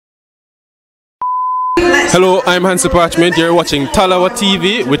Hello, I'm Hansi Parchment. You're watching Talawa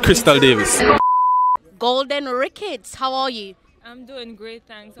TV with Crystal Davis. Golden Ricketts, how are you? I'm doing great,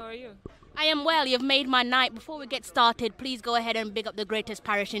 thanks. How are you? I am well. You've made my night. Before we get started, please go ahead and big up the greatest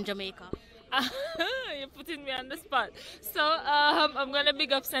parish in Jamaica. You're putting me on the spot. So I'm gonna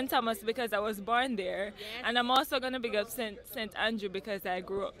big up St. Thomas because I was born there, Yes. and I'm also gonna big up St. Andrew because I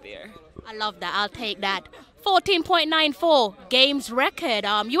grew up there. I love that. I'll take that. 14.94 games record.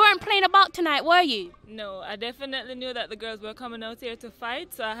 You weren't playing about tonight, were you? No, I definitely knew that the girls were coming out here to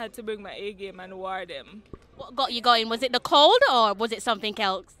fight, so I had to bring my A game and war them. What got you going? Was it the cold or was it something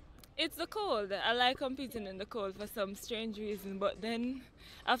else? It's the cold. I like competing in the cold for some strange reason, but then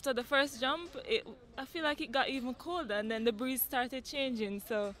after the first jump, I feel like it got even colder, and then the breeze started changing.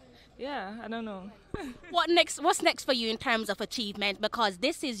 So, yeah, I don't know. What's next for you in terms of achievement? Because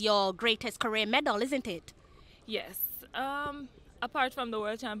this is your greatest career medal, isn't it? Yes. Apart from the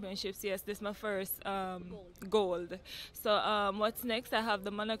World Championships, yes, this is my first gold. So what's next? I have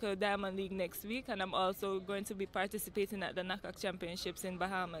the Monaco Diamond League next week, and I'm also going to be participating at the Knockout Championships in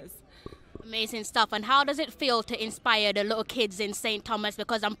Bahamas. Amazing stuff. And how does it feel to inspire the little kids in St. Thomas?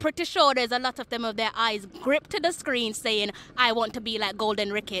 Because I'm pretty sure there's a lot of them with their eyes gripped to the screen saying, I want to be like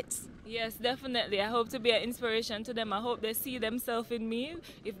Golden Ricketts. Yes, definitely. I hope to be an inspiration to them. I hope they see themselves in me.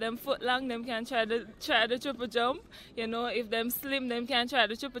 If them foot long, them can try the triple jump. You know, if them slim, them can try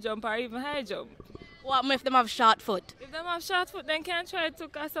the triple jump or even high jump. What if them have short foot? If them have short foot, then can try to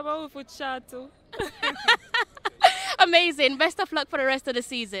cast about foot short too. Amazing. Best of luck for the rest of the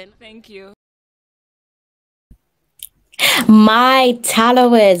season. Thank you. My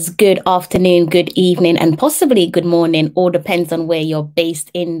followers, good afternoon, good evening, and possibly good morning. All depends on where you're based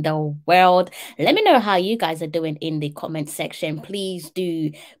in the world. Let me know how you guys are doing in the comment section. Please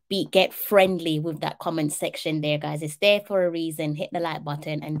do get friendly with that comment section there, guys. It's there for a reason. Hit the like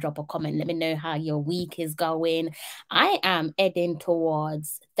button and drop a comment. Let me know how your week is going. I am heading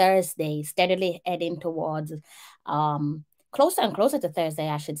towards Thursday, steadily heading towards closer and closer to Thursday,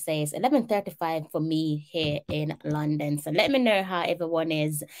 I should say. It's 11:35 for me here in London. So let me know how everyone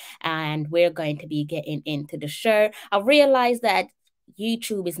is, and we're going to be getting into the show. I realized that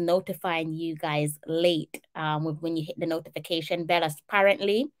YouTube is notifying you guys late when you hit the notification bell.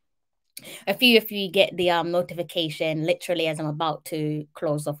 Apparently, a few of you get the notification literally as I'm about to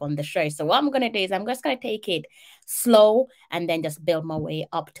close off on the show. So what I'm going to do is I'm just going to take it slow and then just build my way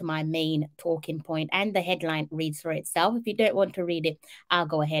up to my main talking point. And the headline reads for itself. If you don't want to read it, I'll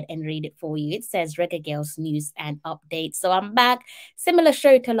go ahead and read it for you. It says Reggae Girls News and Updates. So I'm back. Similar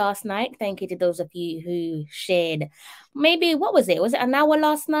show to last night. Thank you to those of you who shared. Maybe, what was it? Was it an hour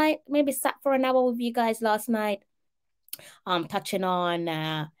last night? Maybe sat for an hour with you guys last night. Touching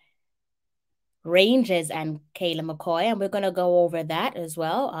on Rangers and Kayla McCoy, and we're going to go over that as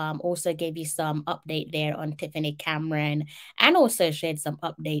well. Also gave you some update there on Tiffany Cameron, and also shared some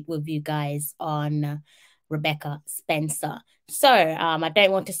update with you guys on Rebecca Spencer. So I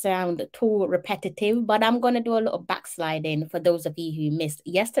don't want to sound too repetitive, but I'm going to do a little backsliding for those of you who missed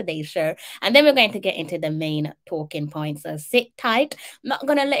yesterday's show, and then we're going to get into the main talking point. So sit tight. I'm not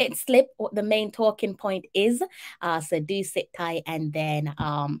going to let it slip what the main talking point is. So do sit tight, and then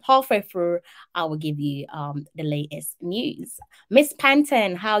halfway through, I will give you the latest news. Miss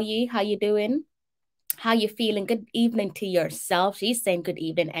Panton, how you doing? How you feeling? Good evening to yourself. She's saying good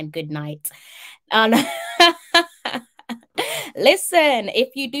evening and good night. Listen,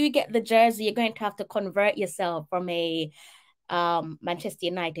 if you do get the jersey, you're going to have to convert yourself from a Manchester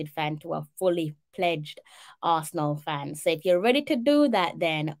United fan to a fully pledged Arsenal fan. So if you're ready to do that,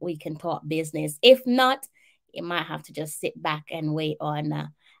 then we can talk business. If not, you might have to just sit back and wait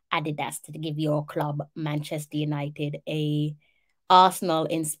on Adidas to give your club, Manchester United, a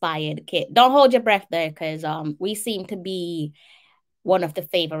Arsenal-inspired kit. Don't hold your breath there, because we seem to be one of the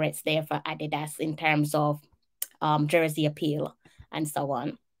favorites there for Adidas in terms of jersey appeal and so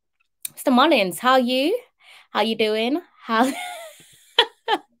on. Mr. Mullins, how you doing? How's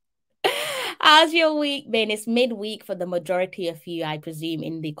your week been? It's midweek for the majority of you, I presume,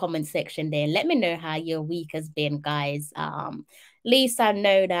 in the comment section there. Let me know how your week has been, guys. Lisa, I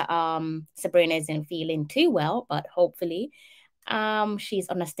know that Sabrina isn't feeling too well, but hopefully she's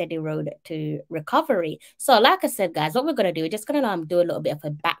on a steady road to recovery. So like I said, guys, what we're going to do, we're just going to do a little bit of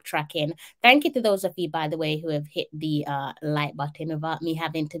a backtracking. Thank you to those of you, by the way, who have hit the like button without me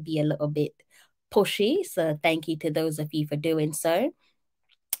having to be a little bit pushy. So thank you to those of you for doing so.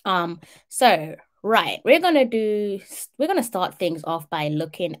 So Right, we're gonna start things off by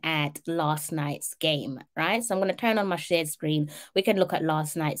looking at last night's game, right? So I'm gonna turn on my shared screen. We can look at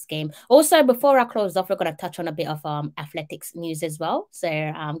last night's game. Also, before I close off, we're gonna touch on a bit of athletics news as well. So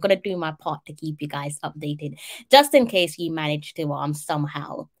I'm gonna do my part to keep you guys updated, just in case you manage to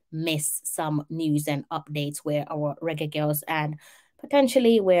somehow miss some news and updates where our reggae girls and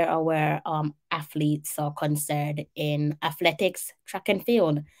potentially where our athletes are concerned in athletics, track and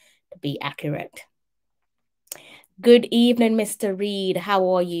field, to be accurate. Good evening, Mr. Reed. How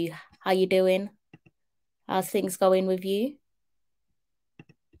are you? How you doing? How's things going with you?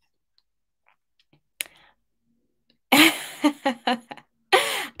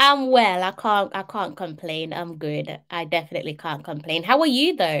 I'm well. I can't complain. I'm good. I definitely can't complain. How are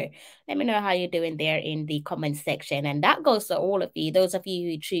you though? Let me know how you're doing there in the comment section. And that goes to all of you. Those of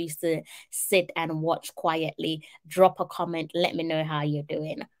you who choose to sit and watch quietly, drop a comment. Let me know how you're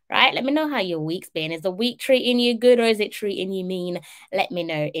doing. Right? Let me know how your week's been. Is the week treating you good or is it treating you mean? Let me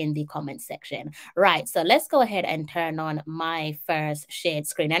know in the comment section. Right. So let's go ahead and turn on my first shared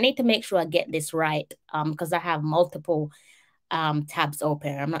screen. I need to make sure I get this right because I have multiple tabs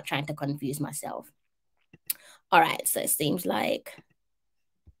open. I'm not trying to confuse myself. All right, so it seems like.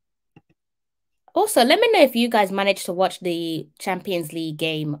 Also, let me know if you guys managed to watch the Champions League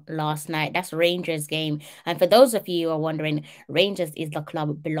game last night. That's Rangers game. And for those of you who are wondering, Rangers is the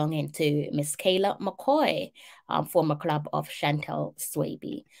club belonging to Miss Kayla McCoy, former club of Chantal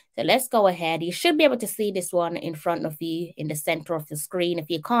Swaby. So let's go ahead. You should be able to see this one in front of you in the center of the screen. If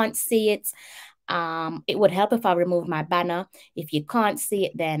you can't see it, it would help if I remove my banner. If you can't see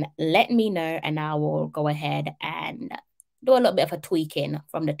it, then let me know and I will go ahead and do a little bit of a tweaking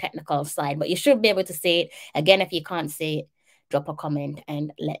from the technical side. But you should be able to see it. Again, if you can't see it, drop a comment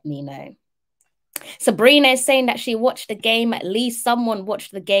and let me know. Sabrina is saying that she watched the game. At least someone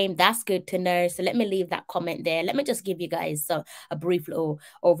watched the game. That's good to know. So let me leave that comment there. Let me just give you guys a brief little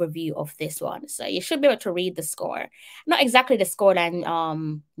overview of this one. So you should be able to read the score. Not exactly the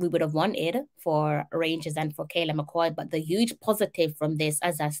scoreline we would have wanted for Rangers and for Kayla McCoy, but the huge positive from this,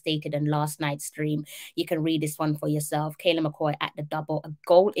 as I stated in last night's stream, you can read this one for yourself. Kayla McCoy at the double, a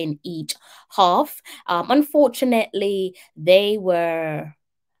goal in each half. Unfortunately, they were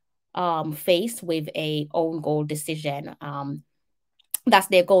faced with a own goal decision. That's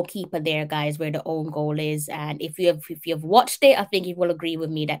their goalkeeper there, guys, where the own goal is. And if you've watched it, I think you will agree with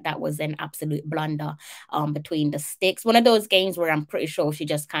me that that was an absolute blunder between the sticks. One of those games where I'm pretty sure she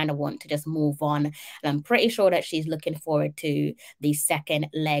just kind of want to just move on. And I'm pretty sure that she's looking forward to the second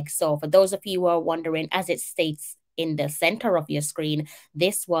leg. So for those of you who are wondering, as it states in the center of your screen,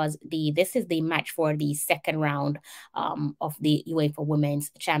 this is the match for the second round of the UEFA Women's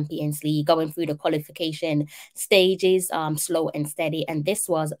Champions League, going through the qualification stages, slow and steady. And this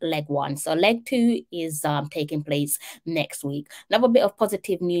was leg one. So leg two is taking place next week. Another bit of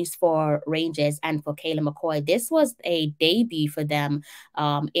positive news for Rangers and for Kayla McCoy. This was a debut for them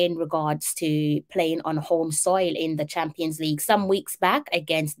in regards to playing on home soil in the Champions League. Some weeks back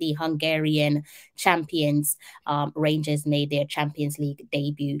against the Hungarian champions, Rangers made their Champions League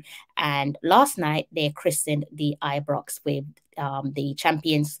debut. And last night, they christened the Ibrox with the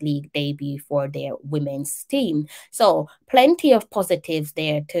Champions League debut for their women's team. So plenty of positives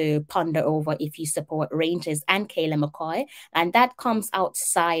there to ponder over if you support Rangers and Kayla McCoy. And that comes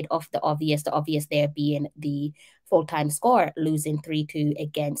outside of the obvious there being the full-time score, losing 3-2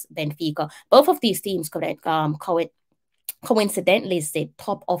 against Benfica. Both of these teams coincidentally sit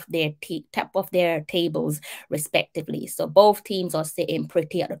top of their tables respectively. So both teams are sitting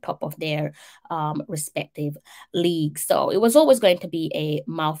pretty at the top of their respective leagues. So it was always going to be a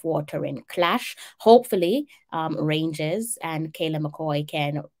mouth-watering clash. Hopefully, Rangers and Kayla McCoy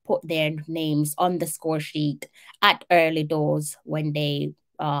can put their names on the score sheet at early doors when they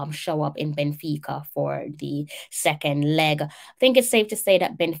show up in Benfica for the second leg. I think it's safe to say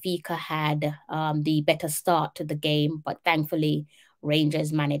that Benfica had the better start to the game, but thankfully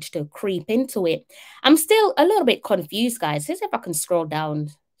Rangers managed to creep into it. I'm still a little bit confused, guys. Let's see if I can scroll down.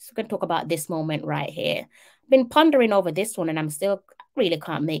 So we can talk about this moment right here. I've been pondering over this one and I'm still really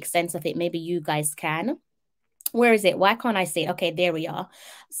can't make sense of it. Maybe you guys can. Where is it? Why can't I see it? Okay, there we are.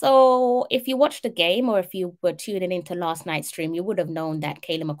 So if you watched the game or if you were tuning into last night's stream, you would have known that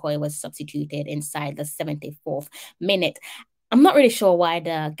Kayla McCoy was substituted inside the 74th minute. I'm not really sure why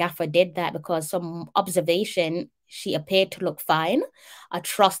the gaffer did that because from observation, She appeared to look fine. I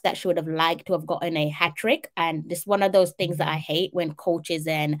trust that she would have liked to have gotten a hat trick. And this is one of those things that I hate when coaches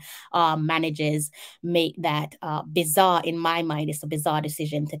and managers make that bizarre, in my mind, it's a bizarre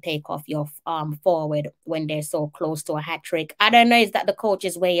decision to take off your forward when they're so close to a hat trick. I don't know, is that the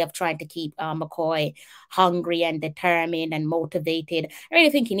coach's way of trying to keep McCoy hungry and determined and motivated? I really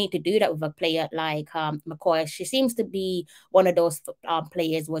think you need to do that with a player like McCoy. She seems to be one of those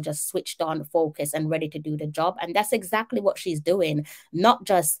players who are just switched on, focused, and ready to do the job. And that's exactly what she's doing, not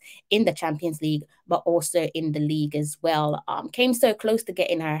just in the Champions League, but also in the league as well. Came so close to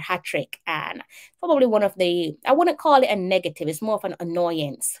getting her hat trick, and probably one of the, I wouldn't call it a negative, it's more of an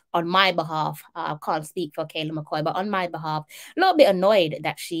annoyance on my behalf. I can't speak for Kayla McCoy, but on my behalf, a little bit annoyed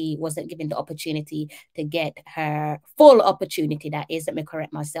that she wasn't given the opportunity to get her full opportunity, that is, let me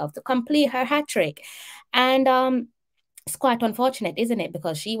correct myself, to complete her hat trick. And it's quite unfortunate, isn't it?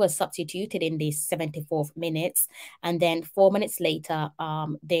 Because she was substituted in the 74th minutes. And then 4 minutes later,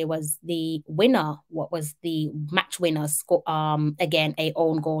 there was the winner. What was the match winner? Again, a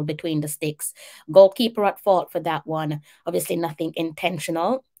own goal between the sticks. Goalkeeper at fault for that one. Obviously, nothing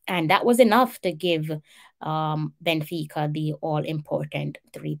intentional. And that was enough to give Benfica the all-important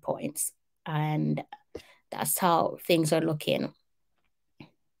 3 points. And that's how things are looking.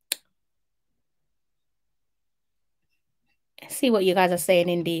 See what you guys are saying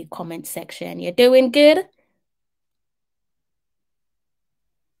in the comment section. You're doing good?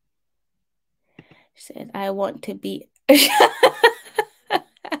 She says, I want to be...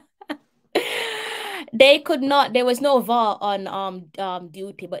 They could not, there was no VAR on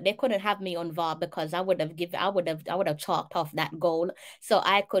duty, but they couldn't have me on VAR because I would have chalked off that goal. So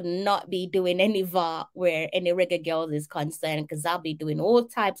I could not be doing any VAR where any Reggae Girls is concerned, because I'll be doing all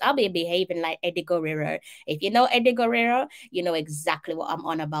types. I'll be behaving like Eddie Guerrero. If you know Eddie Guerrero, you know exactly what I'm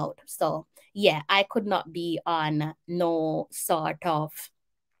on about. So yeah, I could not be on no sort of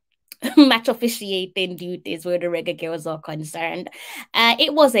match officiating duties where the Reggae Girls are concerned.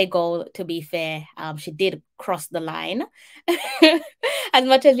 It was a goal, to be fair. She did cross the line. As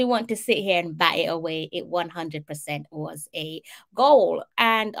much as we want to sit here and bat it away, it 100% was a goal.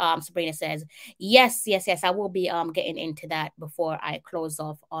 And Sabrina says, yes, I will be getting into that before I close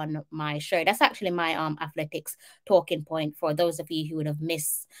off on my show. That's actually my athletics talking point for those of you who would have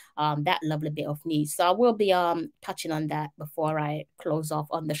missed that lovely bit of news. So I will be touching on that before I close off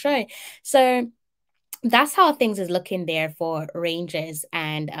on the show. So that's how things is looking there for Rangers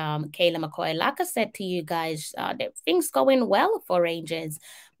and Kayla McCoy. Like I said to you guys, things going well for Rangers,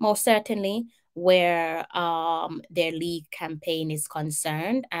 most certainly, where their league campaign is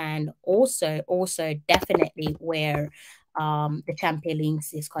concerned, and also definitely where the Champions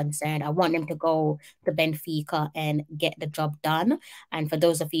League is concerned. I want them to go to Benfica and get the job done. And for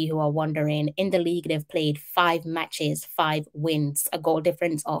those of you who are wondering, in the league, they've played 5 matches, 5 wins, a goal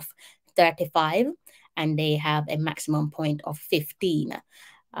difference of 35, and they have a maximum point of 15.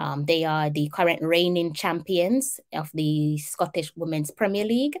 They are the current reigning champions of the Scottish Women's Premier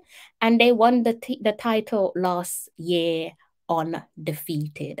League, and they won the title last year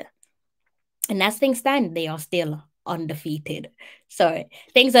undefeated. And as things stand, they are still undefeated. So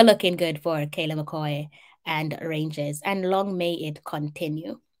things are looking good for Kayla McCoy and Rangers, and long may it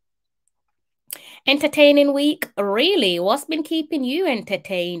continue. Entertaining week, really? What's been keeping you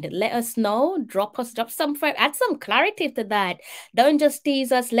entertained? Let us know. Drop some, add some clarity to that. Don't just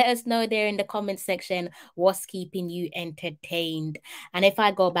tease us. Let us know there in the comment section what's keeping you entertained. And if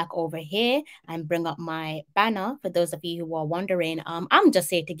I go back over here and bring up my banner, for those of you who are wondering, I'm just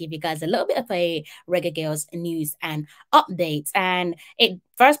here to give you guys a little bit of a Reggae Girls news and updates. And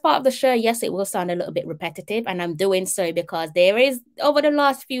first part of the show, yes, it will sound a little bit repetitive, and I'm doing so because there is, over the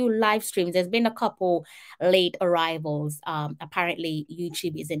last few live streams, there's been a couple late arrivals. Apparently,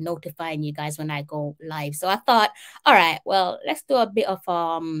 YouTube isn't notifying you guys when I go live. So I thought, all right, well, let's do a bit of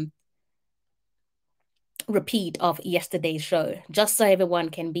repeat of yesterday's show, just so everyone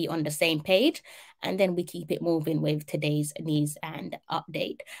can be on the same page, and then we keep it moving with today's news and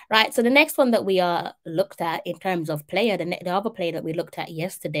update. Right, so the next one that we looked at in terms of player, the other player that we looked at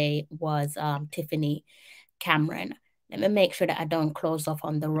yesterday was Tiffany Cameron. Let me make sure that I don't close off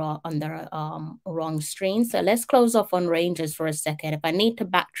on the wrong screen. So let's close off on Rangers for a second. If I need to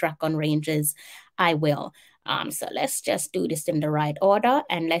backtrack on Rangers, I will. So let's just do this in the right order,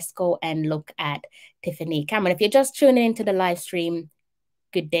 and let's go and look at Tiffany Cameron. If you're just tuning into the live stream,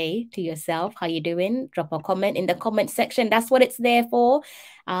 good day to yourself. How you doing? Drop a comment in the comment section. That's what it's there for.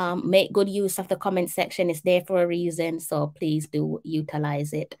 Make good use of the comment section. It's there for a reason, so please do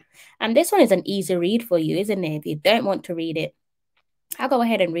utilize it. And this one is an easy read for you, isn't it? If you don't want to read it, I'll go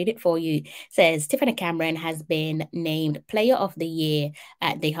ahead and read it for you. It says Tiffany Cameron has been named Player of the Year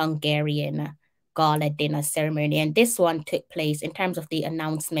at the Hungarian gala dinner ceremony, and this one took place in terms of the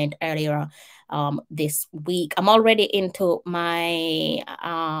announcement earlier this week. I'm already into my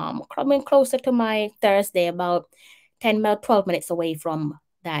coming closer to my Thursday, about 12 minutes away from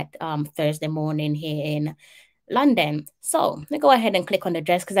that Thursday morning here in London. So let me go ahead and click on the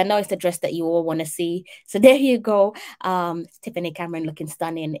dress because I know it's the dress that you all want to see. So there you go. Tiffany Cameron looking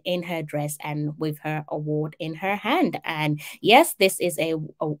stunning in her dress and with her award in her hand. And yes, this is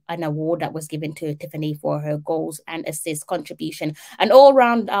an award that was given to Tiffany for her goals and assist contribution, an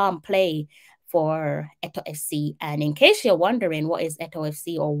all-round play for Eto FC. And in case you're wondering what is Eto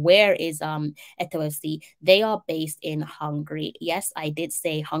FC or where is Eto FC, they are based in Hungary. Yes, I did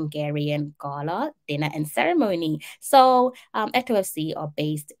say Hungarian gala, dinner and ceremony. So Eto FC are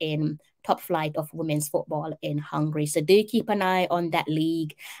based in top flight of women's football in Hungary. So do keep an eye on that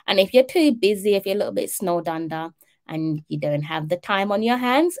league. And if you're too busy, if you're a little bit snowed under and you don't have the time on your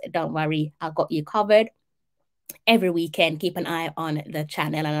hands, don't worry, I got you covered. Every weekend, keep an eye on the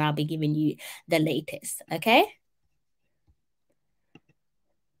channel and I'll be giving you the latest, okay?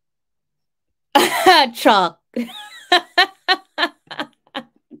 Chuck.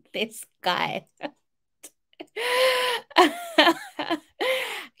 This guy.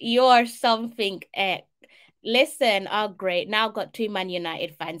 You're something. Listen, oh great. Now I've got two Man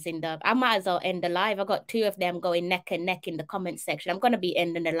United fans in the... I might as well end the live. I got two of them going neck and neck in the comment section. I'm going to be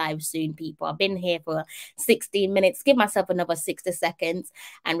ending the live soon, people. I've been here for 16 minutes. Give myself another 60 seconds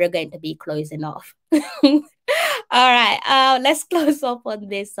and we're going to be closing off. All right. Let's close off on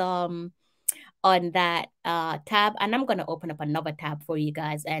this on that tab, and I'm going to open up another tab for you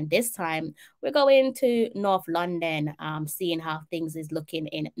guys, and this time we're going to North London, seeing how things is looking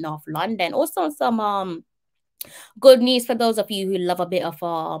in North London. Also some good news for those of you who love a bit of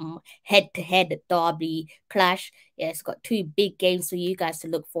head-to-head derby clash. Yes, got two big games for you guys to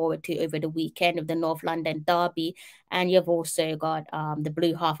look forward to over the weekend of the North London derby, and you've also got the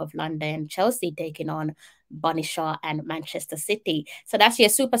blue half of London, Chelsea taking on Bunishaw and Manchester City. So that's your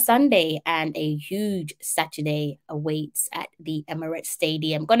Super Sunday, and a huge Saturday awaits at the Emirates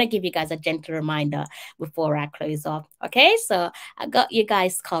Stadium. I'm going to give you guys a gentle reminder before I close off. Okay, so I got you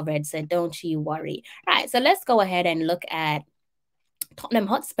guys covered, so don't you worry. All right, so let's go ahead and look at Tottenham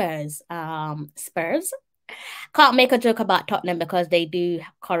Hotspurs. Spurs. Can't make a joke about Tottenham because they do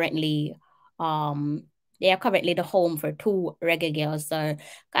currently they are currently the home for two reggae girls. So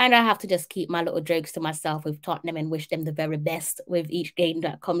kind of have to just keep my little jokes to myself with Tottenham and wish them the very best with each game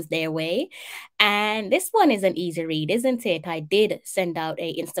that comes their way. And this one is an easy read, isn't it? I did send out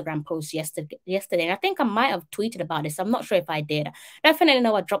a Instagram post yesterday, and I think I might have tweeted about this. I'm not sure if I did. Definitely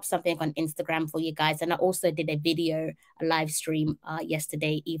know I dropped something on Instagram for you guys. And I also did a video, a live stream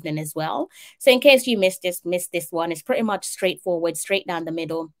yesterday evening as well. So in case you missed this one, it's pretty much straightforward, straight down the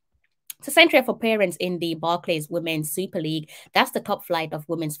middle. It's a centre for parents in the Barclays Women's Super League. That's the top flight of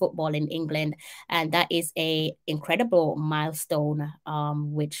women's football in England. And that is a incredible milestone,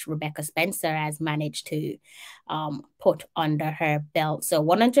 which Rebecca Spencer has managed to put under her belt. So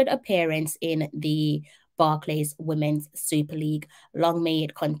 100 appearances in the Barclays Women's Super League. Long may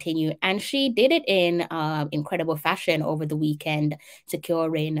it continue. And she did it in incredible fashion over the weekend,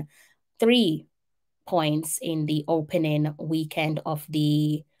 securing 3 points in the opening weekend of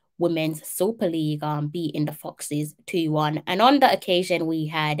the Women's Super League, beating the Foxes 2-1. And on the occasion, we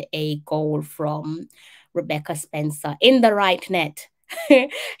had a goal from Rebecca Spencer in the right net.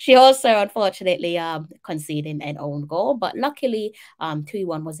 She also, unfortunately, conceded an own goal, but luckily,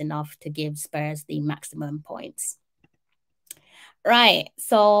 2-1 was enough to give Spurs the maximum points. Right,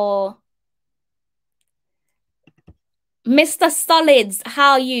 so Mr. Solids,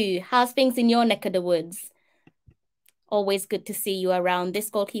 how are you? How's things in your neck of the woods? Always good to see you around. This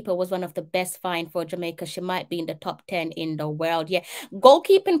goalkeeper was one of the best find for Jamaica. She might be in the top 10 in the world. Yeah,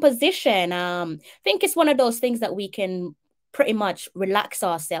 goalkeeping position. I think it's one of those things that we can pretty much relax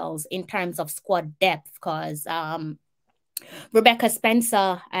ourselves in terms of squad depth, because Rebecca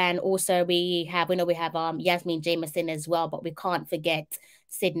Spencer, and also we have Yasmin Jameson as well, but we can't forget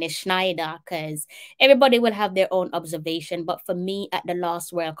Sydney Schneider, because everybody will have their own observation. But for me, at the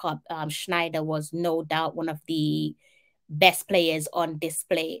last World Cup, Schneider was no doubt one of the best players on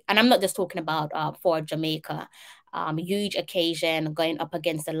display. And I'm not just talking about for Jamaica. Huge occasion going up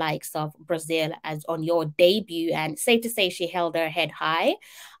against the likes of Brazil as on your debut, and safe to say she held her head high.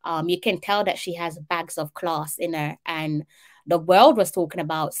 You can tell that she has bags of class in her, and the world was talking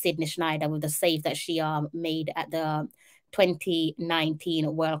about Sydney Schneider with the save that she made at the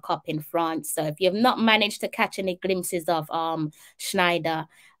 2019 World Cup in France. So if you have not managed to catch any glimpses of Schneider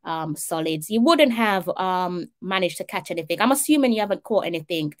solids, you wouldn't have managed to catch anything. I'm assuming you haven't caught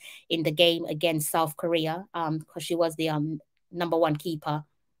anything in the game against South Korea because she was the #1 keeper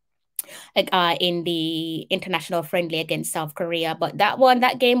in the international friendly against South Korea. But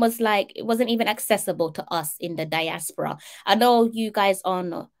that game was like, it wasn't even accessible to us in the diaspora. I know you guys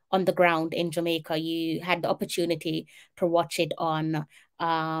on the ground in Jamaica, you had the opportunity to watch it on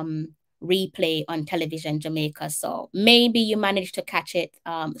replay on television Jamaica. So maybe you managed to catch it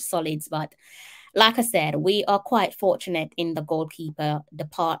solids, but like I said, we are quite fortunate in the goalkeeper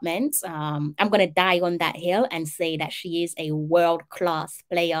department. I'm going to die on that hill and say that she is a world-class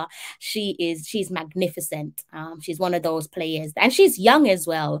player. She's magnificent. She's one of those players, and she's young as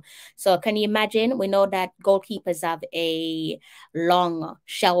well. So can you imagine? We know that goalkeepers have a long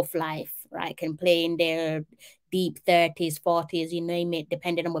shelf life, right? Can play in their deep 30s, 40s, you name it,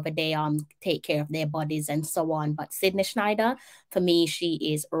 depending on whether they take care of their bodies and so on. But Sydney Schneider, for me, she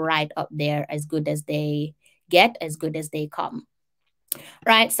is right up there, as good as they get, as good as they come.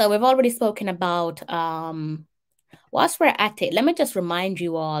 Right, so we've already spoken about, whilst we're at it, let me just remind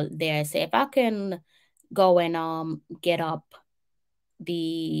you all there. So if I can go and get up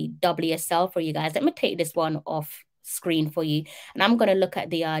the WSL for you guys. Let me take this one off screen for you, and I'm going to look at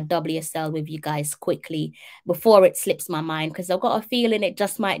the WSL with you guys quickly before it slips my mind, because I've got a feeling it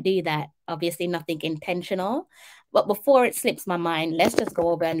just might do that. Obviously nothing intentional, but before it slips my mind, let's just go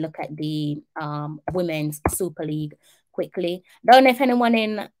over and look at the Women's Super League quickly. Don't know if anyone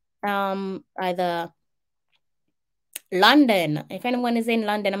in either London, if anyone is in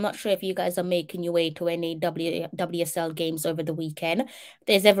London, I'm not sure if you guys are making your way to any WSL games over the weekend. If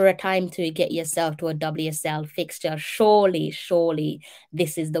there's ever a time to get yourself to a WSL fixture, surely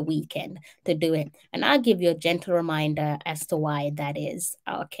this is the weekend to do it. And I'll give you a gentle reminder as to why that is.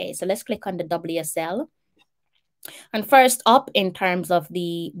 Okay, so let's click on the WSL. And first up, in terms of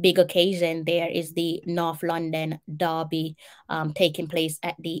the big occasion, there is the North London Derby taking place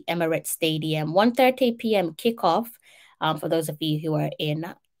at the Emirates Stadium. 1:30 p.m. kickoff for those of you who are in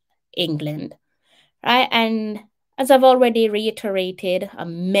England. Right, and as I've already reiterated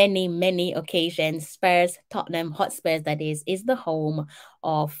on many occasions, Spurs, Tottenham Hotspurs, that is the home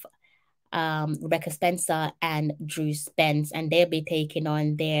of Rebecca Spencer and Drew Spence, and they'll be taking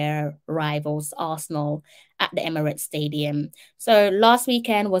on their rivals Arsenal at the Emirates Stadium. So last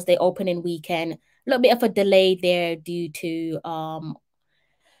weekend was the opening weekend. A little bit of a delay there due to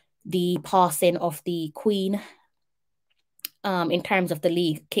the passing of the Queen in terms of the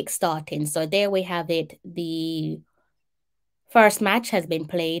league kickstarting. So there we have it. The first match has been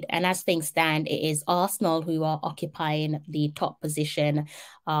played, and as things stand, it is Arsenal who are occupying the top position.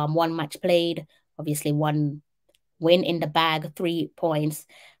 One match played, obviously one win in the bag, 3 points.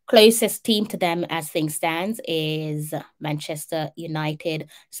 Closest team to them as things stands is Manchester United.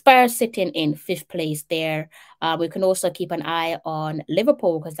 Spurs sitting in 5th place there. We can also keep an eye on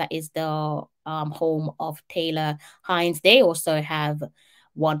Liverpool, because that is the home of Taylor Hines. They also have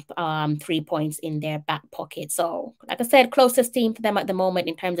 3 points in their back pocket. So, like I said, closest team to them at the moment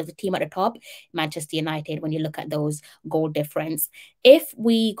in terms of the team at the top, Manchester United, when you look at those goal difference. If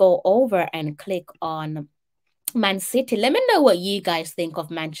we go over and click on Man City, let me know what you guys think of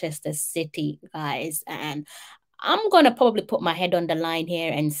Manchester City, guys. And I'm going to probably put my head on the line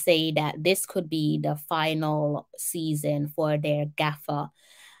here and say that this could be the final season for their gaffer.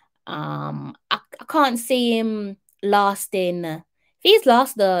 I can't see him lasting. If he's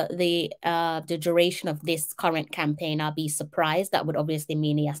lost the duration of this current campaign, I'll be surprised. That would obviously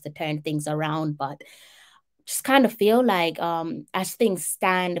mean he has to turn things around, but just kind of feel like as things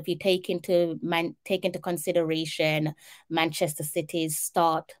stand, if you take into consideration Manchester City's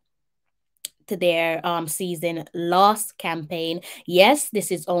start to their season last campaign, yes, this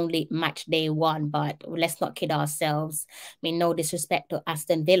is only match day 1, but let's not kid ourselves. I mean, no disrespect to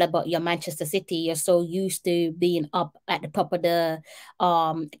Aston Villa, but you're Manchester City. You're so used to being up at the top of the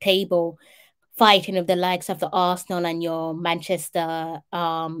table, fighting with the likes of the Arsenal and your Manchester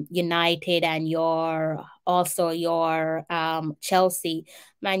United and your Chelsea.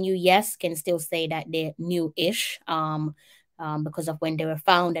 Man U, yes, can still say that they're new-ish because of when they were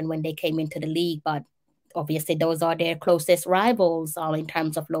found and when they came into the league, but obviously those are their closest rivals in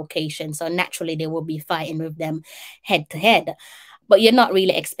terms of location, so naturally they will be fighting with them head to head. But you're not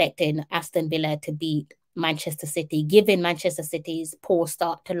really expecting Aston Villa to beat Manchester City, given Manchester City's poor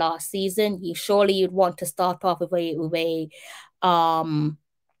start to last season. You'd want to start off with a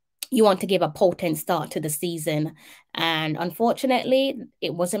you want to give a potent start to the season. And unfortunately,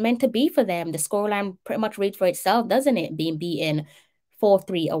 it wasn't meant to be for them. The scoreline pretty much reads for itself, doesn't it? Being beaten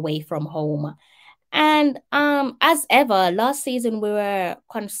 4-3 away from home. And as ever, last season we were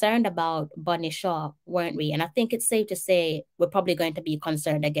concerned about Bunny Shaw, weren't we? And I think it's safe to say we're probably going to be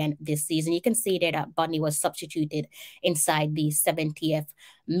concerned again this season. You can see there that Bunny was substituted inside the 70th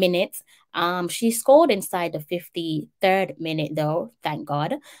minute. She scored inside the 53rd minute, though, thank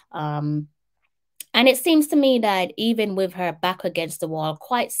God. And it seems to me that even with her back against the wall,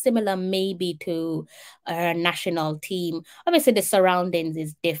 quite similar maybe to her national team. Obviously, the surroundings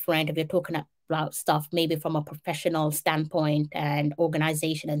is different if you're talking about stuff maybe from a professional standpoint and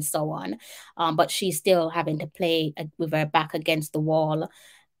organization and so on. But she's still having to play with her back against the wall.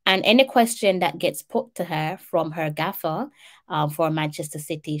 And any question that gets put to her from her gaffer for Manchester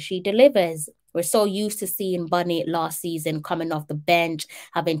City, she delivers. We're so used to seeing Bunny last season coming off the bench,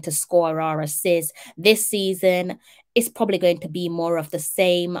 having to score or assist. This season, it's probably going to be more of the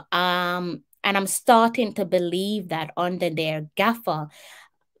same. And I'm starting to believe that under their gaffer,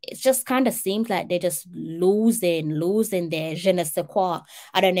 it just kind of seems like they're just losing their je ne sais quoi.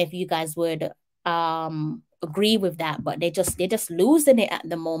 I don't know if you guys would agree with that, but they're just losing it at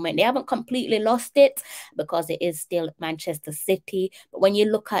the moment. They haven't completely lost it because it is still Manchester City. But when you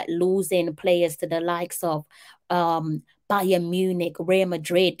look at losing players to the likes of Bayern Munich, Real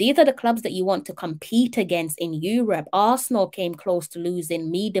Madrid, these are the clubs that you want to compete against in Europe. Arsenal came close to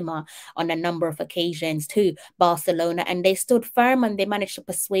losing Miedema on a number of occasions to Barcelona, and they stood firm and they managed to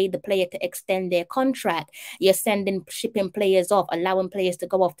persuade the player to extend their contract. You're shipping players off, allowing players to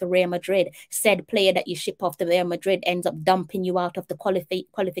go off to Real Madrid. Said player that you ship off to Real Madrid ends up dumping you out of the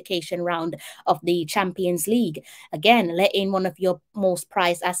qualification round of the Champions League. Again, letting one of your most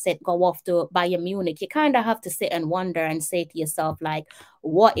prized assets go off to Bayern Munich. You kind of have to sit and wonder and say to yourself, like,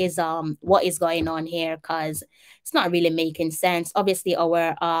 what is going on here? Because it's not really making sense. Obviously,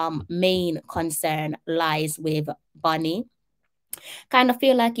 our main concern lies with Bunny. Kind of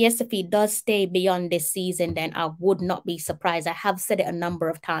feel like, yes, if he does stay beyond this season, then I would not be surprised. I have said it a number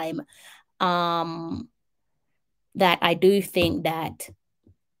of times that I do think that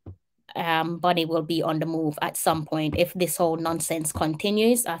Bunny will be on the move at some point. If this whole nonsense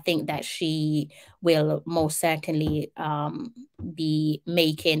continues, I think that she will most certainly be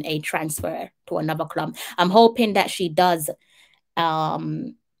making a transfer to another club. I'm hoping that she does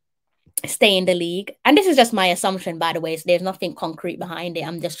stay in the league. And this is just my assumption, by the way. So there's nothing concrete behind it.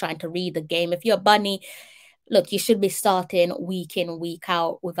 I'm just trying to read the game. If you're Bunny, look, you should be starting week in, week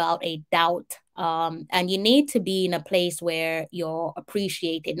out without a doubt. And you need to be in a place where you're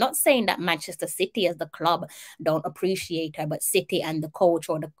appreciated. Not saying that Manchester City as the club don't appreciate her, but City and the coach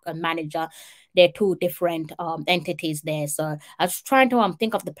or the manager, they're two different entities there. So I was trying to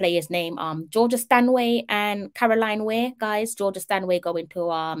think of the player's name. Georgia Stanway and Caroline Weah, guys. Georgia Stanway going to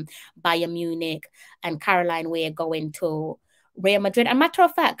Bayern Munich and Caroline Weah going to Real Madrid. A matter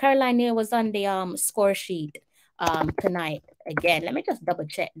of fact, Caroline Weah was on the score sheet tonight again. Let me just double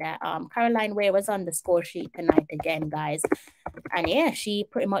check that. Caroline Weah was on the score sheet tonight again, guys. And yeah, she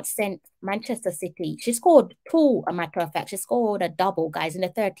pretty much sent Manchester City. She scored two, a matter of fact. She scored a double, guys, in the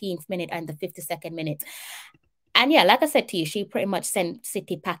 13th minute and the 52nd minute. And yeah, like I said to you, she pretty much sent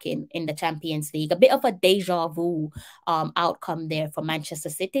City packing in the Champions League. A bit of a deja vu outcome there for Manchester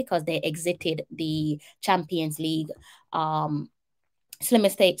City because they exited the Champions League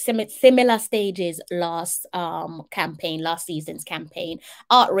similar stages last season's campaign.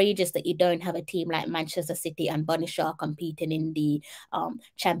 Outrageous that you don't have a team like Manchester City and Bunny Shaw competing in the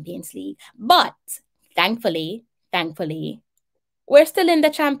Champions League. But thankfully, we're still in the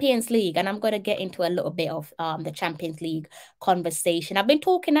Champions League, and I'm going to get into a little bit of the Champions League conversation. I've been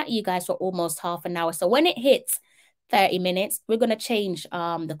talking at you guys for almost half an hour, so when it hits 30 minutes, we're going to change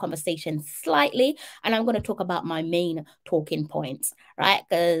the conversation slightly, and I'm going to talk about my main talking points, right?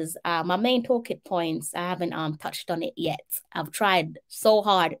 Because my main talking points, I haven't touched on it yet. I've tried so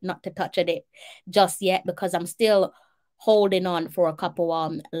hard not to touch on it just yet because I'm still holding on for a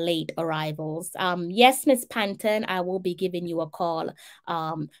couple late arrivals. Yes, Miss Panton, I will be giving you a call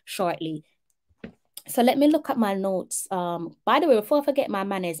shortly. So let me look at my notes. By the way, before I forget my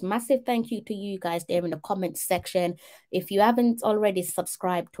manners, massive thank you to you guys there in the comments section. If you haven't already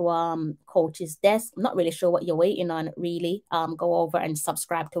subscribed to Coach's Desk, I'm not really sure what you're waiting on, really. Go over and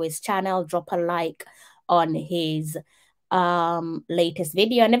subscribe to his channel, drop a like on his latest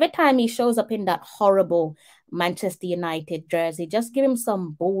video. And every time he shows up in that horrible Manchester United jersey, just give him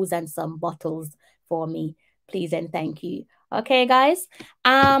some booze and some bottles for me, please and thank you. Okay, guys.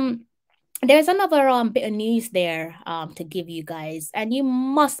 there's another bit of news there to give you guys, and you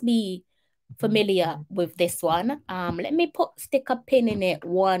must be familiar with this one. Let me stick a pin in it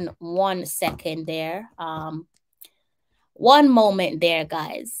one second there. One moment there,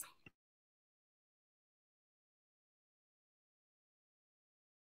 guys.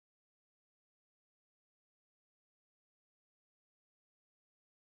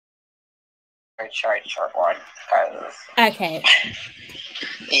 Short one. Okay.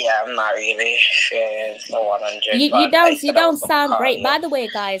 Yeah, I'm not really sure it's the 100. You don't sound great. By the way,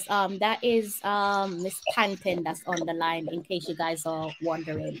 guys, that is Miss Panton that's on the line, in case you guys are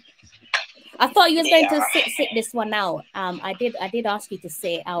wondering. I thought you was going to sit this one out. I did ask you to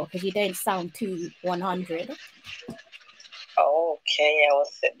say it out because you don't sound too 100. Okay, I will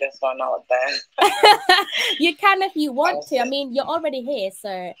sit this one out then. You can if you want to. I mean, you're already here,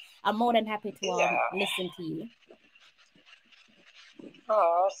 so I'm more than happy to listen to you.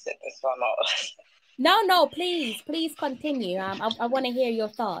 Oh, I'll sit this one out. No, please continue. I want to hear your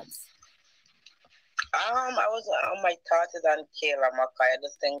thoughts. I was my thoughts is on Kayla Mackay. I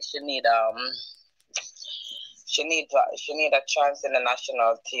just think she need a chance in the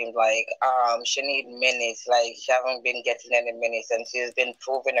national team. Like she need minutes. Like she haven't been getting any minutes, and she's been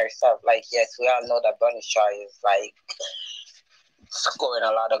proving herself. Like yes, we all know that Bunny Shaw is like scoring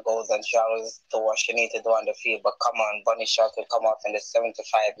a lot of goals, and she always do what she needs to do on the field. But come on, Bunny Shaw could come off in the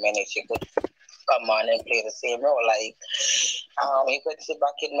 75 minutes. She could come on and play the same role. Like you could see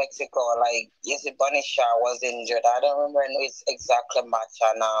back in Mexico, like you see Bunny Shaw was injured. I don't remember his exact match,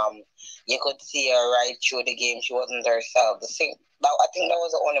 and you could see her right through the game. She wasn't herself. I think that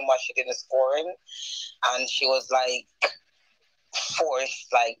was the only match she didn't score in, and she was like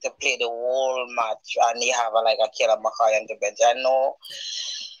forced like to play the whole match, and you have like a Kayla Mackay on the bench.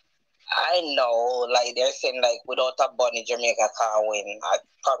 I know, like they're saying, like without a Bunny, Jamaica can't win.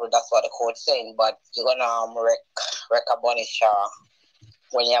 Probably that's what the coach saying, but you're gonna wreck a Bunny Shaw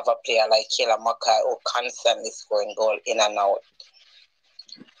when you have a player like Kayla Mackay who constantly scoring goal in and out.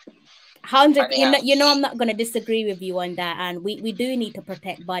 100. You know, I'm not gonna disagree with you on that, and we do need to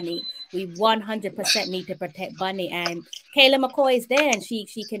protect Bunny. We 100% need to protect Bunny, and Kayla McCoy is there, and she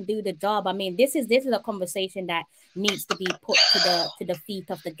can do the job. I mean, this is a conversation that needs to be put to the feet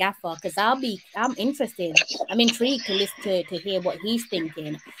of the gaffer, because I'm interested. I'm intrigued to listen to hear what he's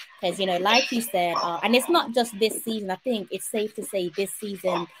thinking, because you know, like you said, and it's not just this season. I think it's safe to say this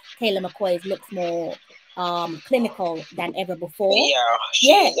season Kayla McCoy looks more clinical than ever before.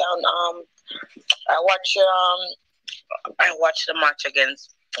 Yeah. I watched the match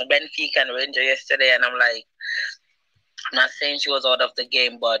against Benfica and Rangers yesterday, and I'm like, I'm not saying she was out of the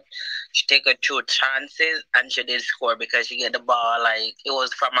game, but she took her 2 chances and she did score because she get the ball, like it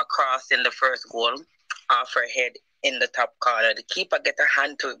was from a cross in the first goal off her head in the top corner. The keeper get a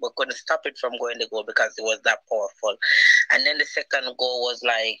hand to it but couldn't stop it from going to goal because it was that powerful. And then the second goal was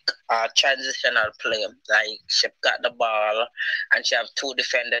like a transitional play. Like she got the ball and she have 2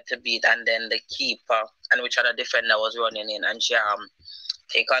 defenders to beat, and then the keeper and which other defender was running in, and she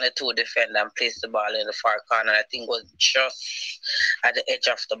take on the 2 defender and place the ball in the far corner. I think it was just at the edge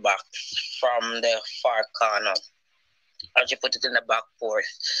of the box from the far corner. And she put it in the back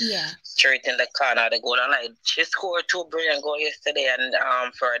post. Yeah. Straight in the corner, the goal. And like, she scored 2 brilliant goals yesterday, and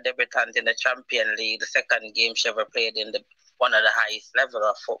for a debutant in the Champions League, the second game she ever played in one of the highest level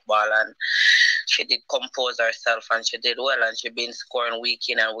of football, and she did compose herself and she did well, and she been scoring week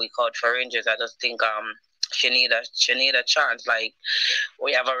in and week out for Rangers. I just think she need a chance. Like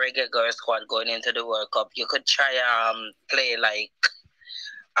we have a regular girl squad going into the World Cup. You could try play like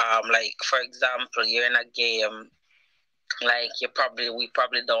for example, you're in a game. Like we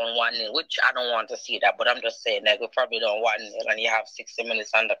probably don't 1-0, which I don't want to see that, but I'm just saying like we probably don't 1-0 and you have 60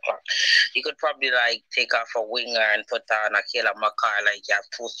 minutes on the clock. You could probably like take off a winger and put on a Kayla Mackay, like you have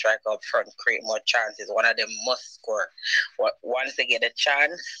 2 strikers up front, create more chances. One of them must score. Once they get a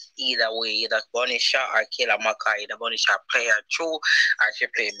chance, either way, either Bunny Shaw or Kayla Mackay, either Bunny Shaw play her through or she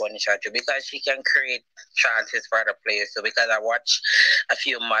play Bunny Shaw through, because she can create chances for other players. So because I watch a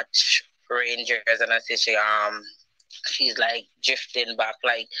few match Rangers and I see she's like drifting back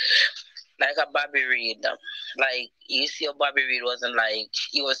like a Bobby Reed. Like you see how Bobby Reed wasn't like,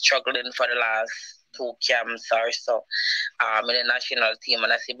 he was struggling for the last 2 camps or so in the national team,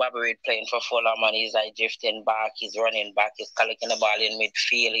 and I see Bobby Reed playing for Fulham and he's like drifting back, he's running back, he's collecting the ball in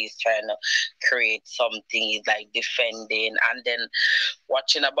midfield, he's trying to create something, he's like defending. And then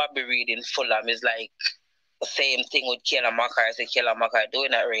watching a Bobby Reed in Fulham is like the same thing with Kayla Mackay. I see Kayla Mackay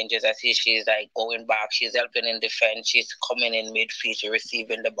doing at Rangers. I see she's like going back, she's helping in defense, she's coming in midfield, she's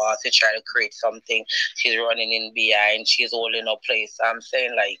receiving the ball to try to create something, she's running in behind, she's holding her place. I'm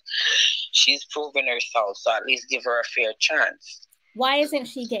saying like she's proven herself, so at least give her a fair chance. Why isn't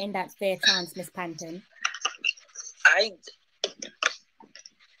she getting that fair chance, Miss Panton?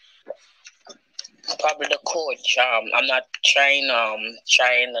 Probably the coach. I'm not trying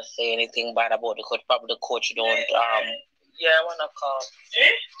to say anything bad about the coach. Probably the coach don't yeah, I wanna call.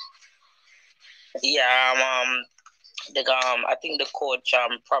 Yeah, I think the coach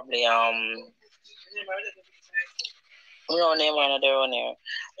probably no name another one here.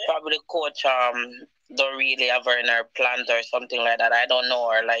 Probably the coach don't really have her in her plans or something like that. I don't know.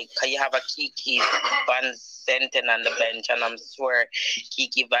 Or like you have a Kiki Van Zenten on the bench, and I'm sure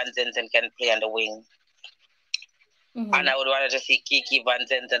Kiki Van Zenten can play on the wing. Mm-hmm. And I would rather just see Kiki Van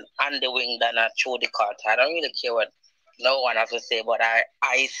Zenten on the wing than a Trudy Carter. I don't really care what no one has to say, but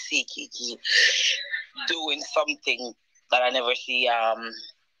I see Kiki doing something that I never see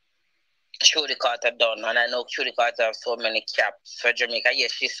Trudy Carter done, and I know Trudy Carter have so many caps for Jamaica.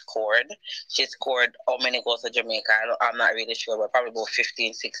 Yes, she scored. She scored how many goals for Jamaica? I'm not really sure, but probably about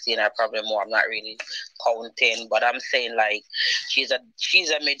 15, 16, or probably more. I'm not really counting, but I'm saying like she's a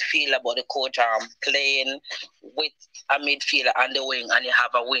midfielder, but the coach playing with a midfielder on the wing, and you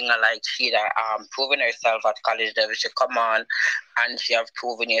have a winger like she that proven herself at college level. She come on and she have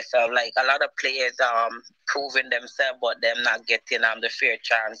proven herself. Like a lot of players proving themselves, but them not getting the fair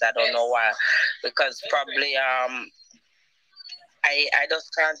chance. I don't know why, because probably I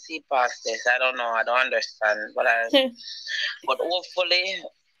just can't see past this. I don't know. I don't understand, but but hopefully,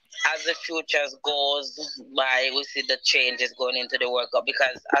 as the future goes by, we see the changes going into the World Cup.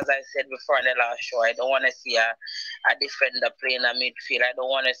 Because as I said before in the last show, I don't want to see a defender playing a midfield. I don't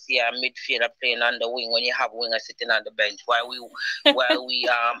want to see a midfielder playing on the wing when you have winger sitting on the bench. While we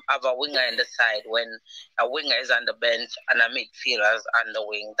have a winger in the side, when a winger is on the bench and a midfielder is on the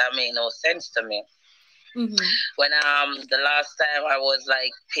wing, that made no sense to me. Mm-hmm. When the last time I was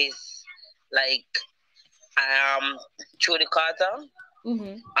like pissed, like Trudy Carter.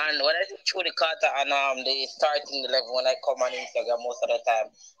 Mm-hmm. And when I see Trudy Carter and the starting 11 when I come on Instagram most of the time,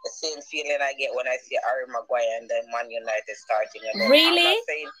 the same feeling I get when I see Harry Maguire and then Man United starting. And really? I'm not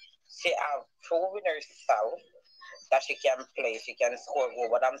saying she have proven herself that she can play, she can score goal,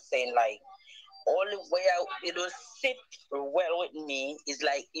 but I'm saying like only way it will sit well with me is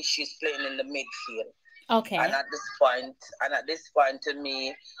like if she's playing in the midfield. Okay. And at this point to me,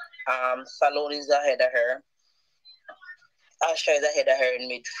 Salon is ahead of her. Asha is ahead of her in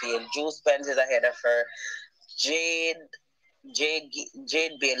midfield. Jules Spence is ahead of her. Jade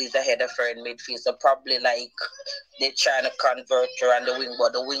Bailey is ahead of her in midfield. So probably like they're trying to convert her on the wing,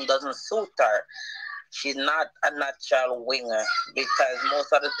 but the wing doesn't suit her. She's not a natural winger because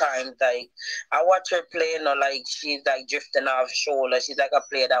most of the time, like I watch her play, like she's like drifting off shoulder. She's like a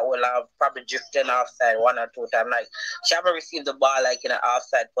player that will have probably drifting offside 1 or 2 times. Like she haven't received the ball like in an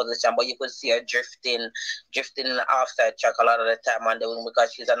offside position, but you could see her drifting in the offside track a lot of the time on the wing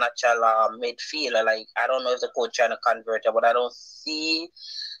because she's a natural midfielder. Like I don't know if the coach trying to convert her, but I don't see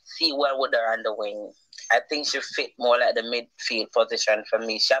well with her on the wing. I think she fit more like the midfield position for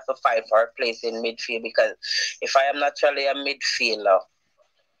me. She has to fight for her place in midfield because if I am naturally a midfielder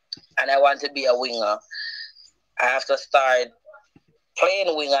and I want to be a winger, I have to start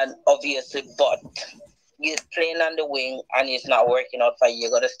playing winger, obviously, but you're playing on the wing and it's not working out for you.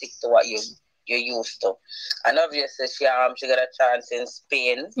 You got to stick to what you're used to. And obviously, she got a chance in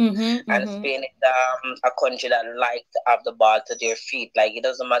Spain. Mm-hmm, and Spain is a country that like to have the ball to their feet. Like, it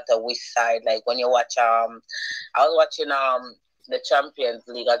doesn't matter which side. Like, when you watch, I was watching the Champions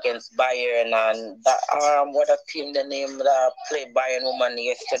League against Bayern and that, what a team the name that played Bayern woman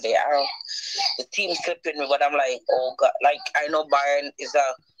yesterday. The team slipping me, but I'm like, oh God, like I know Bayern is a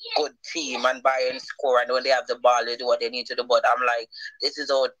good team and Bayern score and when they have the ball they do what they need to do, but I'm like, this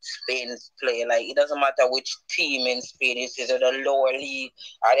is how Spain's play. Like it doesn't matter which team in Spain is it the lower league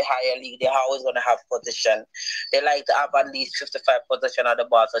or the higher league, they're always gonna have position. They like to have at least 55 position of the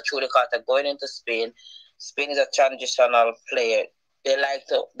ball. So Trudy Carter going into Spain is a transitional player. They like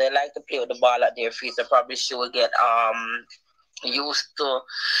to play with the ball at their feet, so probably she will get used to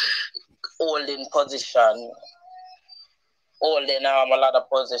holding a lot of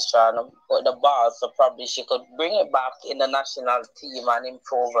position with the ball, so probably she could bring it back in the national team and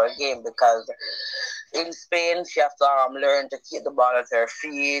improve her game because in Spain she has to learn to keep the ball at her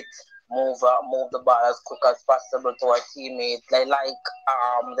feet, move the ball as quick as possible to her teammates. They like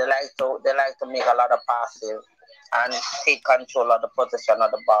to make a lot of passes and take control of the position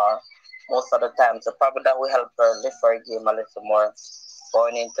of the ball most of the time. So probably that will help her lift her game a little more.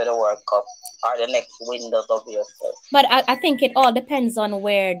 going into the World Cup or the next windows, obviously. But I think it all depends on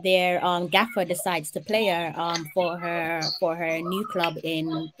where their gaffer decides to play her for her new club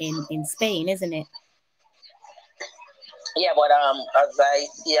in Spain, isn't it? Yeah, but as I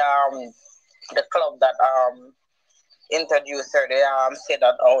see the club that introduced her, they said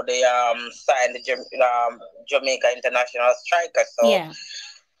that they signed the Jamaica international striker. So yeah.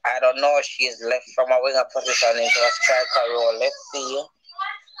 I don't know if she's left from a winger position into a striker role. Let's see.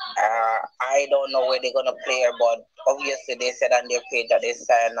 I don't know where they're gonna play her, but obviously they said on their page that they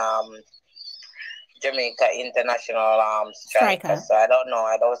signed Jamaica international striker. So I don't know.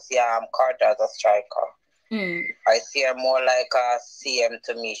 I don't see Carter as a striker. I see her more like a CM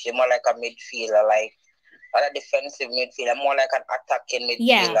to me. She's more like a midfielder, like not a defensive midfielder, more like an attacking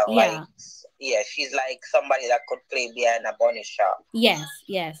midfielder. Yeah, she's like somebody that could play behind a bunny shop. Yes,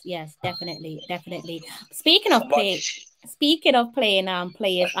 definitely. Speaking of playing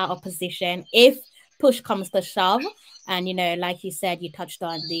players out of position, if push comes to shove, and like you said, you touched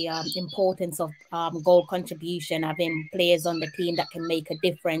on the importance of goal contribution, having players on the team that can make a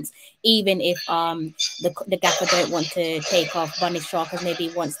difference, even if the gaffer don't want to take off Bunny Shaw because maybe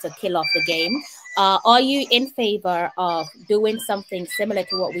he wants to kill off the game. Are you in favor of doing something similar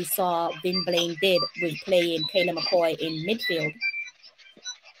to what we saw Vin Blaine did with playing Kayla McCoy in midfield?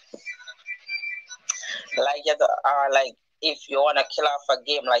 Like if you want to kill off a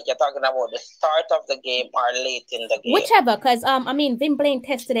game, like you're talking about the start of the game or late in the game? Whichever, because Vin Blaine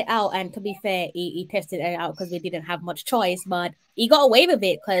tested it out, and to be fair, he tested it out because we didn't have much choice, but he got away with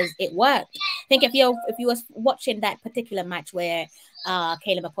it because it worked. I think if you was watching that particular match where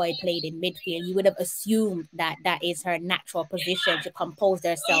Kayla McCoy played in midfield, you would have assumed that is her natural position. She composed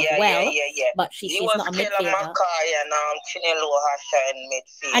herself well, but she's not a midfielder. Kayla McCoy and Chinelo Hasha in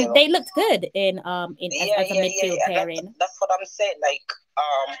midfield, and they looked good in as a midfield pairing. That's what I'm saying. Like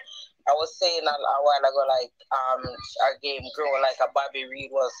I was saying a while ago, like our game grew like a Bobby Reed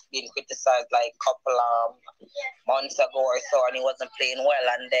was being criticized like a couple months ago or so, and he wasn't playing well.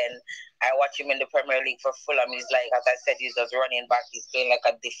 And then I watch him in the Premier League for Fulham. He's like, as I said, he's just running back. He's playing like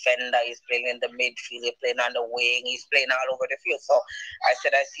a defender. He's playing in the midfield. He's playing on the wing. He's playing all over the field. So I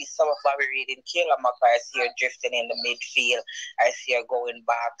said, I see some of Bobby Reed in Kayla McCoy. I see her drifting in the midfield. I see her going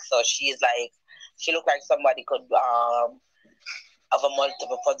back. So she looked like somebody could have a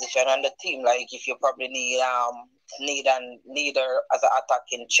multiple position on the team. Like if you probably need her as an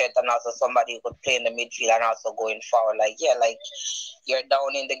attacking threat and also somebody who could play in the midfield and also going forward. Like you're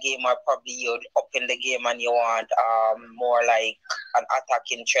down in the game or probably you're up in the game and you want more like an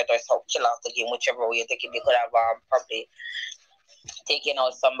attacking threat or so kill off the game, whichever way you take it. You could have probably taken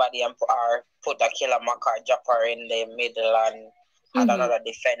out somebody and put a Kayla McCoy, drop her in the middle and had another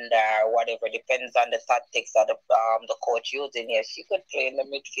defender or whatever. Depends on the tactics that the coach using here. She could play in the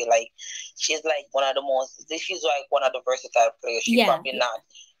midfield. Like she's like one of the versatile players. She's probably not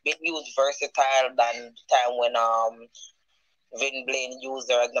been used versatile than the time when Vin Blaine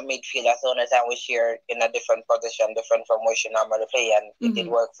used her in the midfield. That's the only time we see her in a different position, different from where she normally play, and it did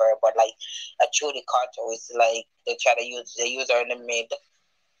work for her. But like a Trudy Carter is like they use her in the mid,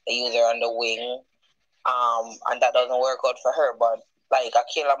 they use her on the wing. And that doesn't work out for her, but like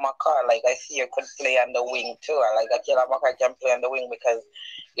Kayla McCoy, like I see her could play on the wing too. Like Kayla McCoy can play on the wing because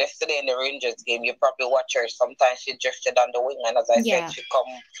yesterday in the Rangers game, you probably watch her. Sometimes she drifted on the wing, and as I said, she come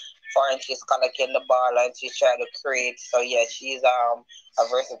far and she's collecting the ball and she's trying to create. So yeah, she's a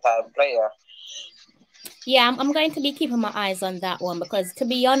versatile player. Yeah, I'm going to be keeping my eyes on that one because, to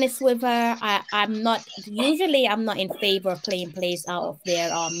be honest with her, I'm not in favor of playing players out of their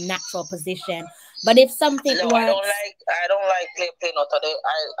natural position. But if something works, I don't like playing out of the.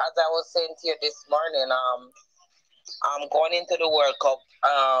 As I was saying to you this morning, I'm going into the World Cup.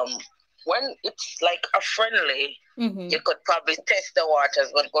 When it's like a friendly, you could probably test the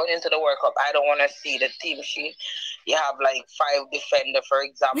waters. But going into the World Cup, I don't want to see the team sheet. You have like 5 defenders, for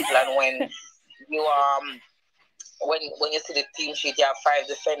example, and when you when you see the team sheet, you have 5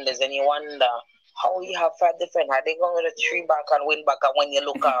 defenders, and you wonder how you have 5 defenders. Are they going with a 3 back and win back? And when you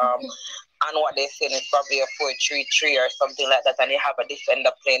look and what they're saying is probably a 4-3-3 or something like that, and you have a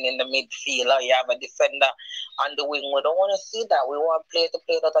defender playing in the midfield, or you have a defender on the wing. We don't want to see that. We want players to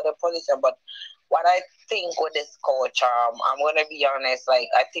play out of their position. But what I think with this coach, I'm going to be honest,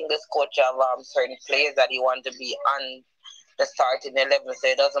 like I think this coach have certain players that he want to be on the starting 11, so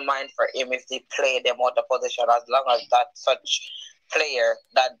it doesn't mind for him if they play them out of position as long as that such player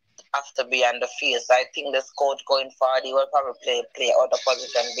that have to be on the field. So I think this coach going forward, he will probably play out of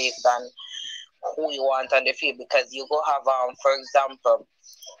position based on who you want on the field, because you go have for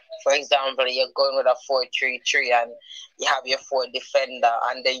example, you're going with a 4-3-3 and you have your four defender,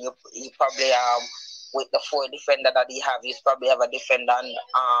 and then you probably with the four defender that you have, you probably have a defender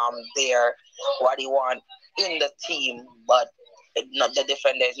there what you want in the team, but not the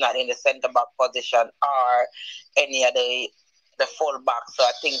defender is not in the centre back position or any other the full back. So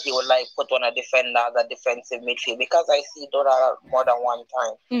I think he would like put on a defender as a defensive midfield, because I see that more than one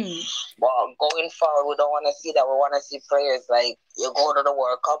time. But going forward, we don't want to see that. We want to see players like you go to the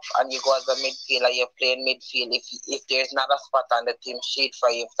World Cup and you go as a midfielder, you're playing midfield. If there's not a spot on the team sheet for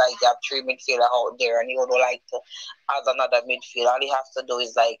you, if like you have three midfielders out there and you would like to add another midfield, all you have to do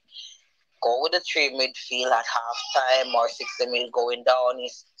is like go with the three midfield at half time or 60 minutes going down,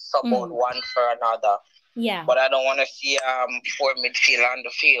 is sub out one for another. Yeah. But I don't want to see four midfield on the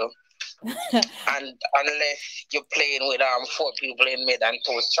field. And unless you're playing with four people in mid and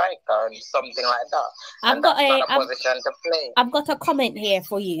two striker or something like that. I've got a comment here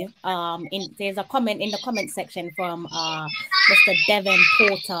for you. There's a comment in the comment section from Mr. Devon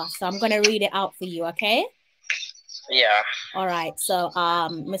Porter. So I'm gonna read it out for you, okay? Yeah. All right. So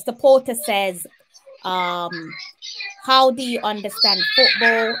Mr. Porter says, how do you understand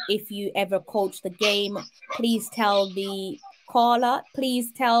football? If you ever coach the game, please tell the caller,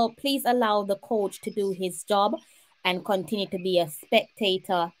 please allow the coach to do his job and continue to be a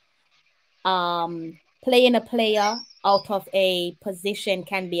spectator. Playing a player out of a position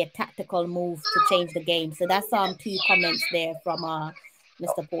can be a tactical move to change the game. So that's two comments there from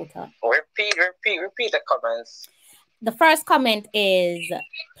Mr. Porter. Repeat the comments. The first comment is,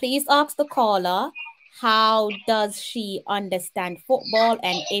 please ask the caller, how does she understand football,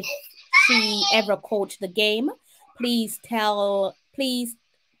 and if she ever coached the game, please tell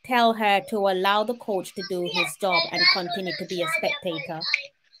her to allow the coach to do his job and continue to be a spectator.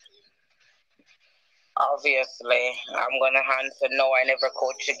 Obviously, I'm going to answer no, I never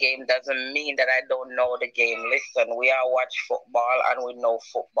coach a game. Doesn't mean that I don't know the game. Listen, we all watch football and we know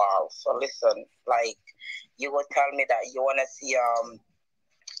football. So listen, like, you will tell me that you want to see,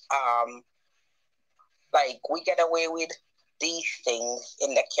 like, we get away with these things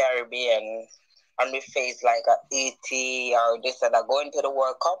in the Caribbean and we face like a ET or this and that. Going to the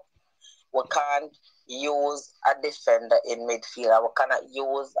World Cup, we can't use a defender in midfield. We cannot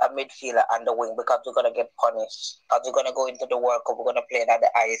use a midfielder on the wing because we're going to get punished. Because we're going to go into the World Cup, we're going to play it at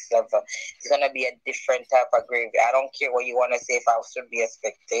the highest level. It's going to be a different type of gravy. I don't care what you want to say if I should be a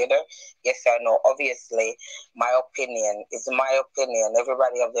spectator. Yes or no. Obviously, my opinion is my opinion.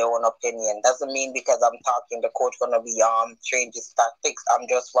 Everybody have their own opinion. Doesn't mean because I'm talking, the coach going to be change his tactics. I'm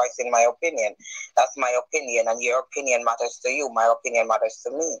just voicing my opinion. That's my opinion, and your opinion matters to you. My opinion matters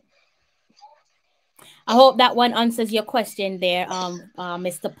to me. I hope that one answers your question there,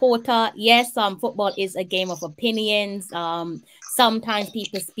 Mr. Porter. Yes, football is a game of opinions. Sometimes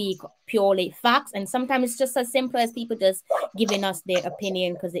people speak purely facts, and sometimes it's just as simple as people just giving us their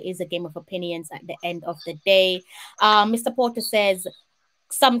opinion, because it is a game of opinions at the end of the day. Mr. Porter says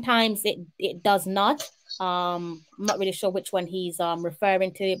sometimes it does not. I'm not really sure which one he's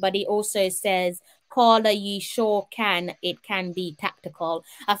referring to, but he also says, caller, you sure can. It can be tactical.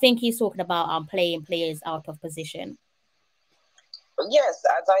 I think he's talking about playing players out of position. Yes,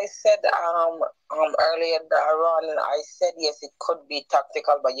 as I said earlier on, I said yes, it could be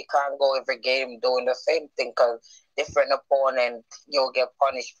tactical, but you can't go every game doing the same thing, because different opponent, you'll get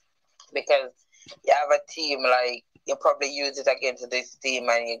punished because you have a team like you probably use it against this team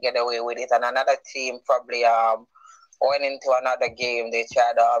and you get away with it, and another team probably going into another game, they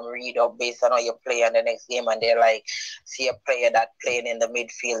try to read up based on how you play in the next game, and they like see a player that playing in the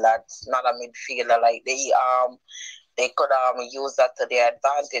midfield that's not a midfielder. Like they could use that to their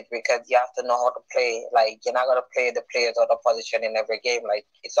advantage, because you have to know how to play. Like, you're not gonna play the players out of position in every game. Like,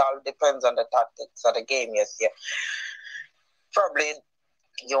 it all depends on the tactics of the game. Yes, yeah. Probably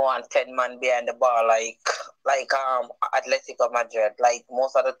you want 10 man behind the ball, like Atletico Madrid. Like,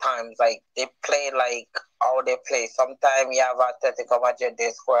 most of the times, like, they play like how they play. Sometimes you have Atletico Madrid,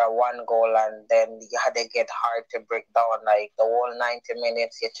 they score one goal and then they get hard to break down. Like, the whole 90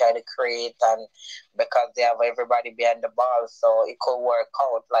 minutes you try to create, and because they have everybody behind the ball, so it could work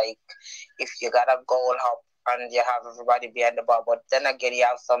out. Like, if you got a goal up and you have everybody behind the ball, but then again you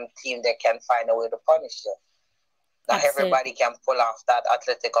have some team that can find a way to punish you. Not everybody can pull off that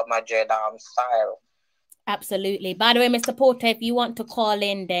Atletico Madrid style. Absolutely. By the way, Mr. Porter, if you want to call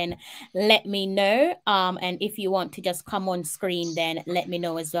in, then let me know. And if you want to just come on screen, then let me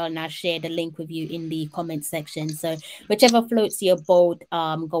know as well, and I'll share the link with you in the comment section. So whichever floats your boat,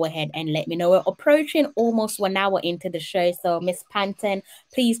 go ahead and let me know. We're approaching almost 1 hour into the show, so Miss Panton,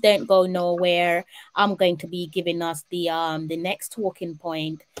 please don't go nowhere. I'm going to be giving us the next talking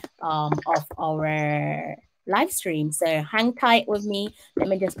point of our live stream. So hang tight with me. Let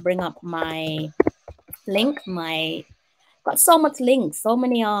me just bring up my link. My got so much links, so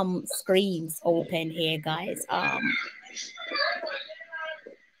many screens open here, guys.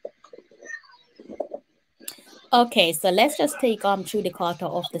 Okay, so let's just take Trudy Carter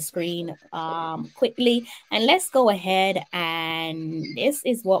off the screen quickly, and let's go ahead, and this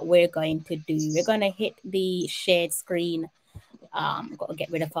is what we're going to do. We're going to hit the shared screen. Got to get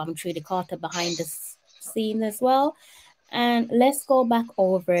rid of Trudy Carter behind the scene as well. And let's go back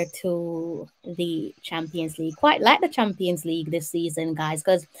over to the Champions League. Quite like the Champions League this season, guys,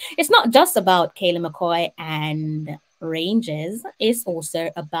 because it's not just about Kayla McCoy and Rangers. It's also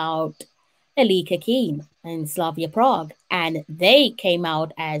about Alika Keene and Slavia Prague. And they came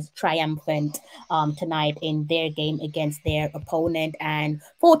out as triumphant tonight in their game against their opponent. And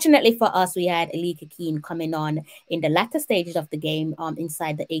fortunately for us, we had Alika Keene coming on in the latter stages of the game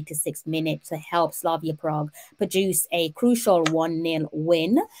inside the 86th minute to help Slavia Prague produce a crucial 1-0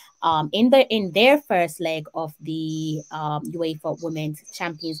 win in their first leg of the UEFA Women's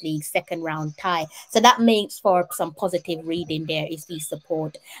Champions League second round tie. So that makes for some positive reading there if we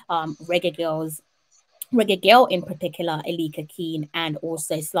support Reggae Girl in particular, Alika Keene, and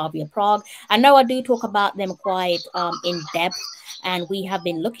also Slavia Prague. I know I do talk about them quite in depth, and we have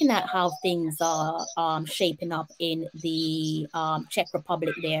been looking at how things are shaping up in the Czech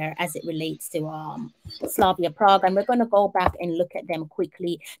Republic there as it relates to Slavia Prague. And we're going to go back and look at them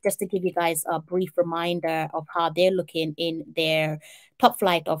quickly just to give you guys a brief reminder of how they're looking in their top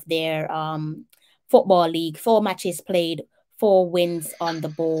flight of their football league. 4 matches played, 4 wins on the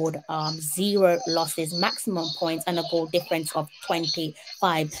board, 0 losses, maximum points, and a goal difference of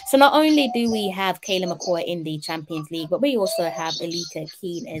 25. So not only do we have Kayla McCoy in the Champions League, but we also have Alika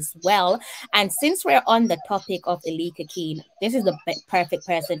Keene as well. And since we're on the topic of Alika Keene, this is the perfect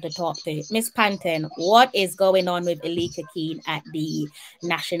person to talk to. Miss Panton, what is going on with Alika Keene at the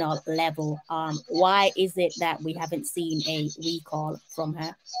national level? Why is it that we haven't seen a recall from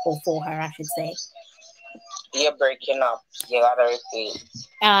her, or for her, I should say? You're breaking up. You gotta repeat.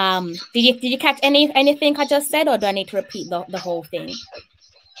 Did you catch anything I just said, or do I need to repeat the whole thing?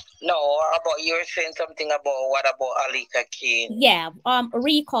 No, you were saying something about what about Alika Keene? Yeah, a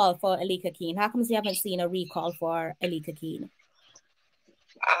recall for Alika Keene. How come you haven't seen a recall for Alika Keene?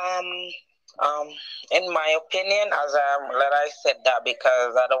 In my opinion, as I said that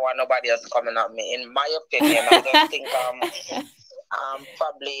because I don't want nobody else coming at me. In my opinion, I just think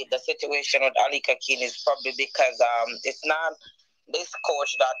probably the situation with Alika Keene is probably because it's not this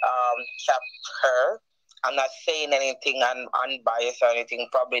coach that kept her. I'm not saying anything unbiased or anything.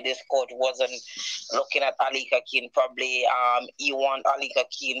 Probably this coach wasn't looking at Alika Keene. Probably he want Alika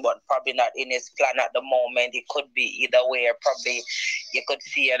Keene, but probably not in his plan at the moment. It could be either way. Or probably you could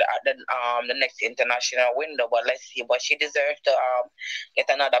see it at the next international window. But let's see. But she deserves to get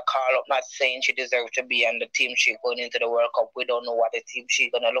another call up. Not saying she deserves to be on the team she's going into the World Cup. We don't know what the team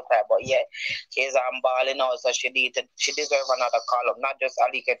she's gonna look like. But yeah, she's balling out, so she deserves another call up. Not just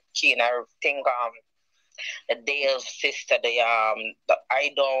Alika Keene. I think the Dale's sister,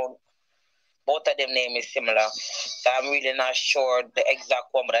 both of them name is similar, so I'm really not sure the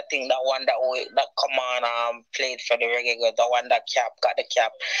exact one, but I think that one that come on played for the Reggae Girl, the one that got the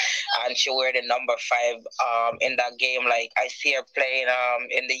cap, and she wear the number 5 in that game. Like I see her playing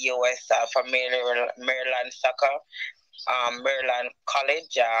in the US for Maryland soccer, Maryland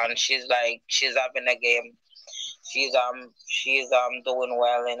College, and she's having a game. She's doing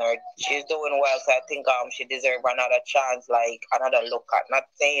well she's doing well, so I think she deserves another chance, like another look at. Not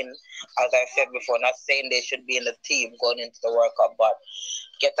saying, as I said before, not saying they should be in the team going into the World Cup, but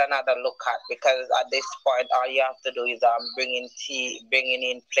get another look at, because at this point all you have to do is bringing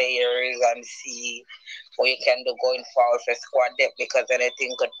in players and see what you can do going forward for squad depth, because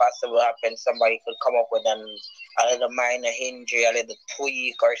anything could possibly happen. Somebody could come up with a little minor injury, a little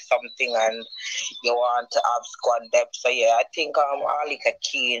tweak or something, and you want to have squad depth. So yeah, I think Alika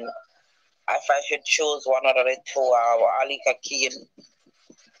Keene, if I should choose one of the two,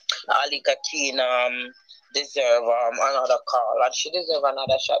 Alika Keene deserve another call, and she deserve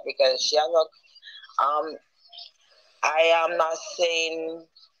another shot, because she has I am not saying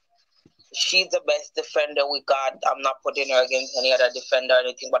she's the best defender we got. I'm not putting her against any other defender or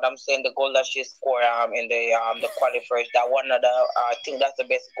anything, but I'm saying the goal that she scored in the qualifiers, that one of the I think that's the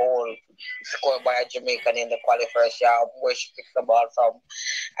best goal scored by a Jamaican in the qualifiers. Yeah, where she picks the ball from,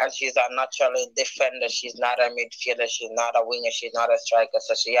 and she's a natural defender. She's not a midfielder. She's not a winger. She's not a striker.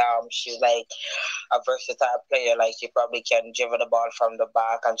 So she's like a versatile player. Like she probably can dribble the ball from the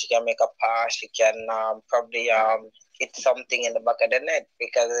back, and she can make a pass. She can probably hit something in the back of the net,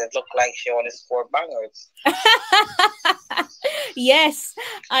 because it looked like she only scored bangers. Yes,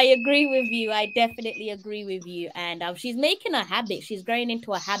 I agree with you. I definitely agree with you. And she's making a habit. She's growing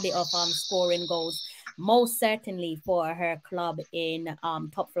into a habit of scoring goals, most certainly for her club in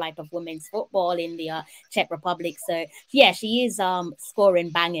top flight of women's football in the Czech Republic. So yeah, she is scoring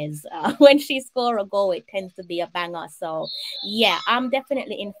bangers. When she score a goal, it tends to be a banger. So yeah, I'm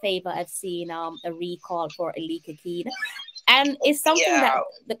definitely in favor of seeing a recall for Alika Keene. And it's something that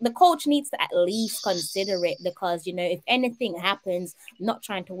the coach needs to at least consider it, because, you know, if anything happens, I'm not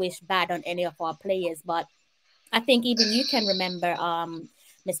trying to wish bad on any of our players, but I think even you can remember,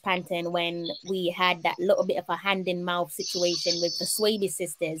 Miss Panton, when we had that little bit of a hand-in-mouth situation with the Swaby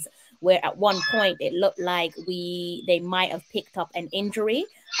sisters, where at one point it looked like they might have picked up an injury,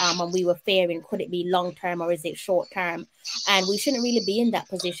 and we were fearing, could it be long-term or is it short-term? And we shouldn't really be in that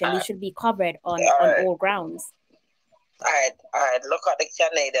position. We should be covered on all grounds. I look at the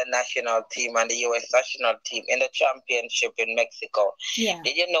Canadian national team and the US national team in the championship in Mexico. Yeah.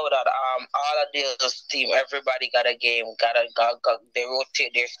 Did you know that all of those team, everybody got a game, they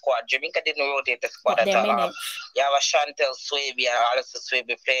rotate their squad. Jamaica didn't rotate the squad at all. You have a Chantel Swaby and Alisa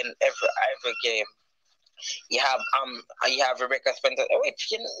Swaby playing every game. You have Rebecca Spencer, which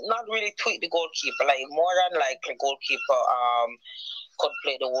can not really tweak the goalkeeper, like more than like the goalkeeper could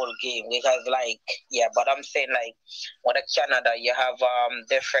play the whole game, because but I'm saying, like, with Canada, you have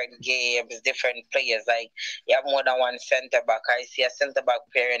different games, different players. Like, you have more than one center back. I see a center back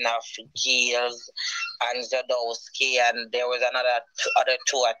pairing of Giles and Zadowski, and there was other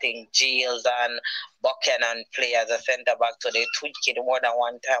two, I think, Giles and Buchanan play as a center back, so they tweak it more than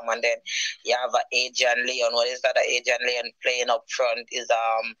one time. And then you have Adrian Leon. What is that? Adrian Leon playing up front is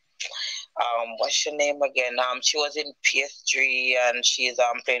what's your name again? She was in PS3 and she's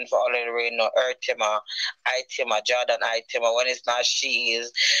playing for Olorino, Jordan Itima. When it's not, she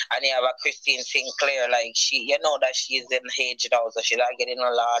is. And you have a Christine Sinclair, like you know that she's in age now, so she's not getting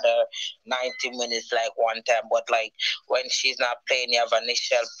a lot of 90 minutes like one time. But like when she's not playing, you have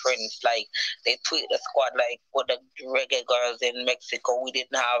Nichelle Prince. Like they tweak the squad, like with the reggae girls in Mexico. We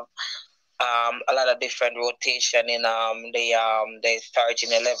didn't have a lot of different rotation in the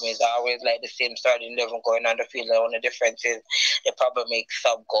starting 11. Is always like the same starting 11 going on the field. The only difference is they probably make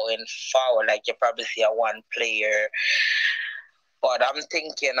sub going forward. Like you probably see a one player. But I'm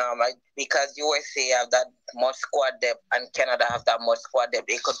thinking, because USA have that much squad depth and Canada have that much squad depth,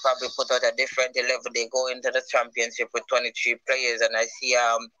 they could probably put out a different 11. They go into the championship with 23 players, and I see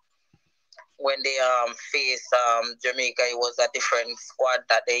when they face Jamaica, it was a different squad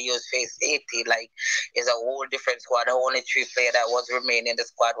that they used face Haiti. Like, it's a whole different squad. The only three players that was remaining in the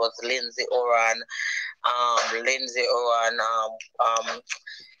squad was Lindsay Oran,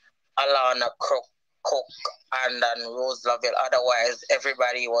 Alana Cook, and then Rose Lavelle. Otherwise,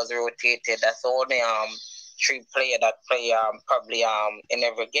 everybody was rotated. That's the only three players that play probably in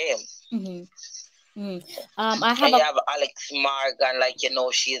every game. Mm-hmm. I have Alex Morgan, like,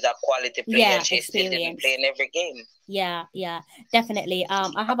 she's a quality player. Yeah, and she still didn't play in every game. Yeah, definitely.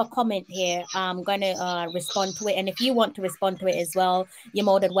 I have a comment here. I'm going to respond to it. And if you want to respond to it as well, you're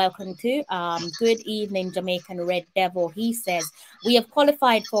more than welcome to. Good evening, Jamaican Red Devil. He says, we have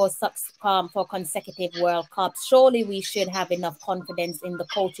qualified for consecutive World Cups. Surely we should have enough confidence in the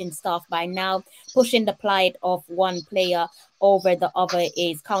coaching staff by now. Pushing the plight of one player over the other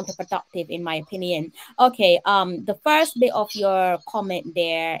is counterproductive, in my opinion. Okay, the first bit of your comment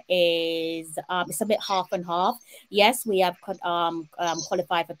there is it's a bit half and half. Yes, we have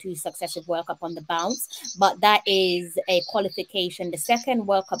qualified for 2 successive World Cup on the bounce, but that is a qualification. The second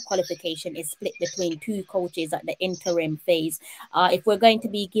World Cup qualification is split between 2 coaches at the interim phase. If we're going to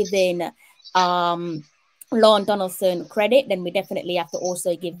be given Lorne Donaldson credit, then we definitely have to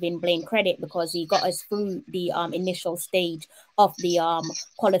also give Vin Blaine credit, because he got us through the initial stage of the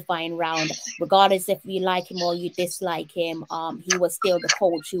qualifying round. Regardless if you like him or you dislike him, he was still the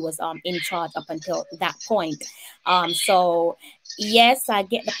coach who was in charge up until that point. So yes, I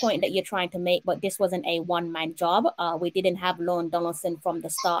get the point that you're trying to make, but this wasn't a one-man job. We didn't have Lorne Donaldson from the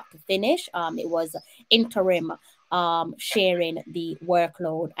start to finish. It was interim sharing the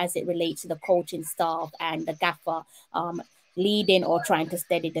workload as it relates to the coaching staff and the gaffer leading or trying to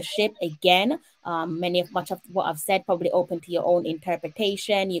steady the ship. Again, much of what I've said probably open to your own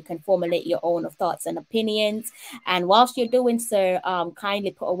interpretation. You can formulate your own thoughts and opinions. And whilst you're doing so,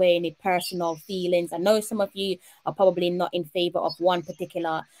 kindly put away any personal feelings. I know some of you are probably not in favor of one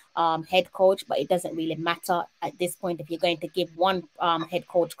particular head coach, but it doesn't really matter at this point. If you're going to give one head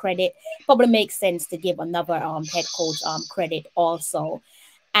coach credit, probably makes sense to give another head coach credit also.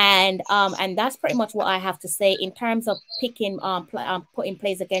 And that's pretty much what I have to say in terms of picking putting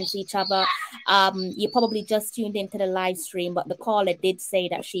players against each other. You probably just tuned into the live stream, but the caller did say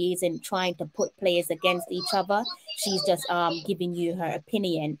that she isn't trying to put players against each other. She's just giving you her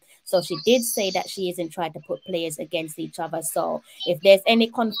opinion. So she did say that she isn't trying to put players against each other. So if there's any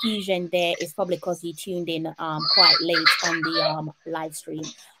confusion there, it's probably because you tuned in quite late on the live stream.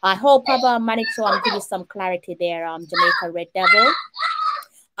 I hope I've managed to give you some clarity there, Jamaica Red Devil.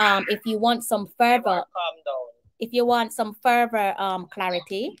 If you want some further,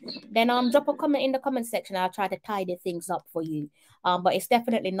 clarity, then drop a comment in the comment section. I'll try to tidy things up for you. But it's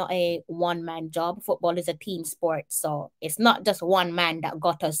definitely not a one-man job. Football is a team sport, so it's not just one man that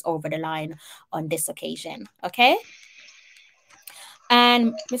got us over the line on this occasion. Okay.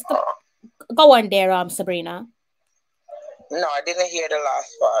 And go on there, Sabrina. No, I didn't hear the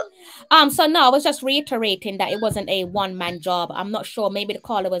last part. So no, I was just reiterating that it wasn't a one-man job. I'm not sure. Maybe the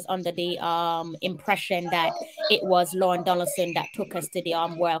caller was under the impression that it was Lauren Donaldson that took us to the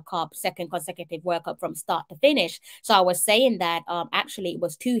World Cup, second consecutive World Cup from start to finish. So I was saying that actually it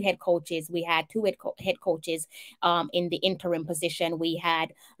was two head coaches. We had two head coaches in the interim position. We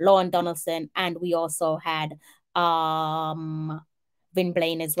had Lauren Donaldson and we also had Vin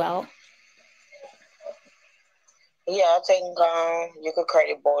Blaine as well. Yeah, I think you could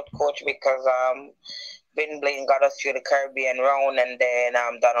credit both coach because Ben Blaine got us through the Caribbean round, and then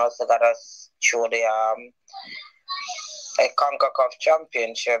Don also got us through the CONCACAF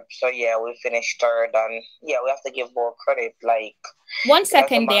championship. So yeah, we finished third, and yeah, we have to give both credit. Like 1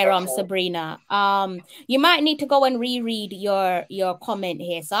 second there, Sabrina. You might need to go and reread your comment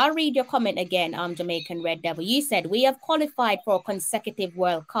here. So I'll read your comment again, Jamaican Red Devil. You said we have qualified for consecutive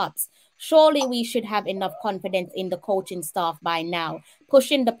World Cups. Surely we should have enough confidence in the coaching staff by now.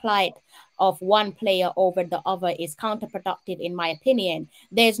 Pushing the plight of one player over the other is counterproductive, in my opinion.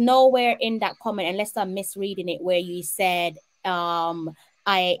 There's nowhere in that comment, unless I'm misreading it, where you said, in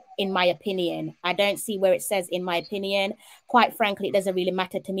my opinion. I don't see where it says in my opinion. Quite frankly, it doesn't really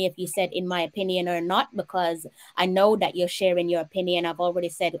matter to me if you said in my opinion or not, because I know that you're sharing your opinion. I've already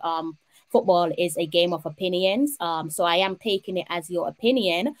said, football is a game of opinions. So I am taking it as your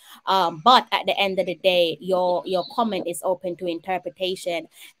opinion. But at the end of the day, your comment is open to interpretation.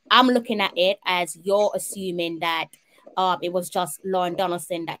 I'm looking at it as you're assuming that it was just Lauren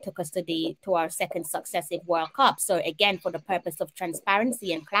Donaldson that took us to our second successive World Cup. So again, for the purpose of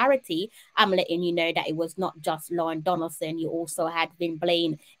transparency and clarity, I'm letting you know that it was not just Lauren Donaldson. You also had Vin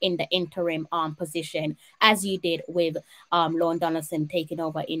Blaine in the interim position, as you did with Lauren Donaldson taking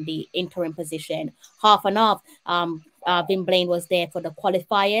over in the interim position. Half and half. Vin Blaine was there for the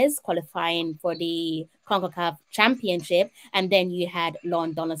qualifiers, qualifying for the CONCACAF championship, and then you had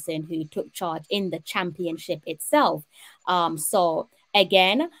Lauren Donaldson who took charge in the championship itself. So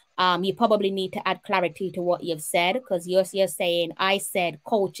again, you probably need to add clarity to what you've said, because you're saying I said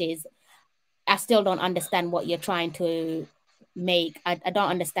coaches. I still don't understand what you're trying to make. I don't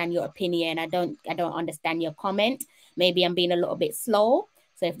understand your opinion. I don't understand your comment. Maybe I'm being a little bit slow.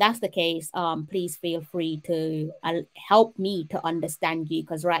 So if that's the case, please feel free to help me to understand you,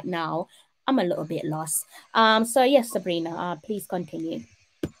 because right now I'm a little bit lost. So yes, Sabrina, please continue.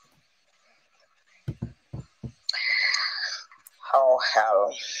 Oh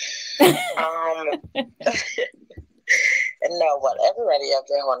hell. No, but everybody has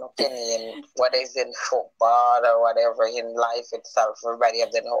their own opinion, whether it's in football or whatever, in life itself. Everybody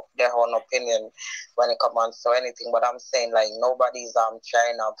has their own opinion when it comes to anything. But I'm saying, like, nobody's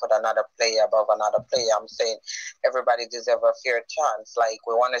trying to put another player above another player. I'm saying everybody deserves a fair chance. Like,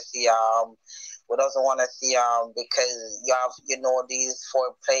 we want to see we doesn't want to see because you have these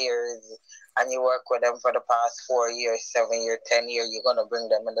 4 players and you work with them for the past 4 years, 7 years, 10 years, you're gonna bring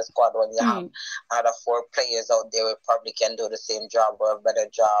them in the squad when you have other 4 players out there who probably can do the same job or a better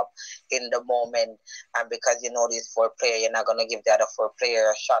job in the moment. And because these 4 players, you're not gonna give the other 4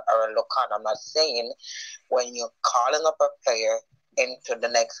 players a shot or a look on. I'm not saying when you're calling up a player into the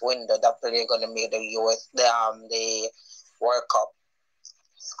next window, that player gonna make the World Cup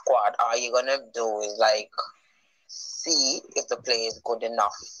squad. All you're gonna do is like see if the player is good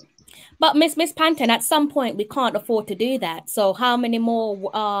enough. But Miss Panton, at some point we can't afford to do that. So how many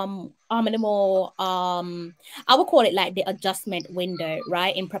more I would call it like the adjustment window,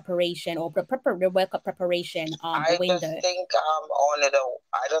 right? In preparation or the World Cup preparation window.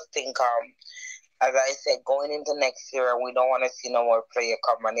 I just think as I said, going into next year, we don't want to see no more player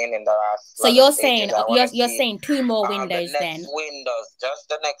coming in the last. So you're saying saying 2 more windows the next windows, just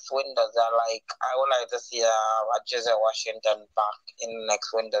the next windows are like I would like to see a Giselle Washington back in the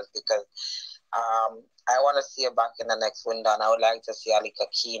next windows because I want to see her back in the next window, and I would like to see Alika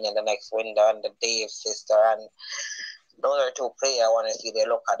Keene in the next window and the Dave sister, and those are 2 players I want to see. They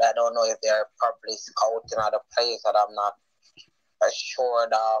look at. I don't know if they're probably scouting other players that I'm not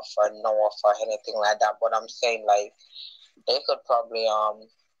assured of or know of or anything like that, but I'm saying like they could probably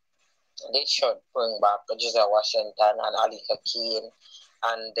they should bring back Giselle Washington and Alika Keene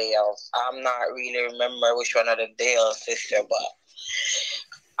and Dale. I'm not really remember which one of the Dale sister, but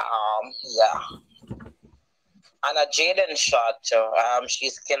yeah. And a Jaden shot too.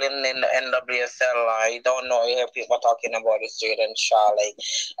 She's killing in the NWSL. I don't know. You hear people talking about this Jaden Shaw. Like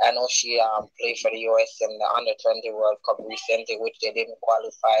I know she played for the US in the Under-20 World Cup recently, which they didn't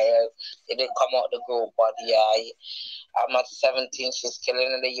qualify. They didn't come out the group, but yeah, at 17, she's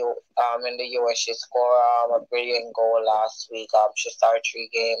killing in the US. She scored a brilliant goal last week. She started 3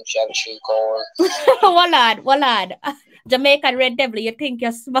 games. She had 3 goals. Wallad. Jamaican Red Devil, you think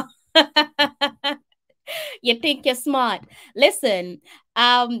you're smart? You think you're smart. Listen,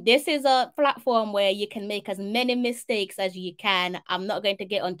 this is a platform where you can make as many mistakes as you can. I'm not going to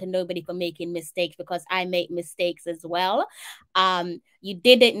get onto nobody for making mistakes because I make mistakes as well. You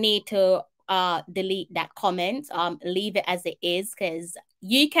didn't need to delete that comment. Leave it as it is because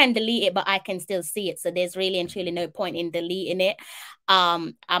you can delete it, but I can still see it. So there's really and truly no point in deleting it.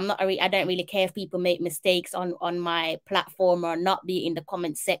 I don't really care if people make mistakes on my platform or not be in the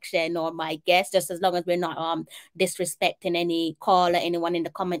comment section or my guests, just as long as we're not disrespecting any caller, anyone in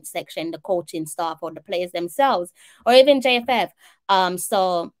the comment section, the coaching staff or the players themselves, or even JFF.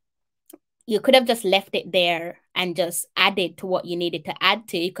 So you could have just left it there and just added to what you needed to add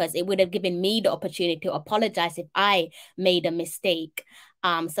to, because it would have given me the opportunity to apologize if I made a mistake.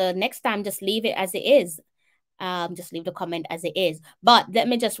 So next time, just leave it as it is. Just leave the comment as it is. But let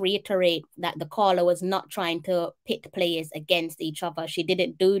me just reiterate that the caller was not trying to pit players against each other. She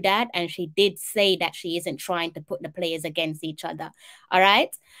didn't do that. And she did say that she isn't trying to put the players against each other. All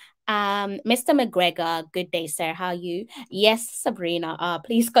right. Mr. McGregor, good day, sir. How are you? Yes, Sabrina.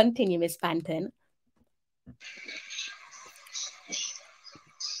 Please continue, Miss Panton.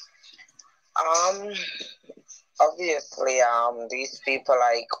 Obviously, these people,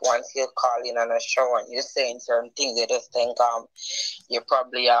 like, once you call in on a show and you're saying certain things, they just think you're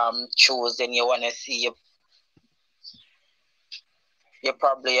probably choosing, you want to see you're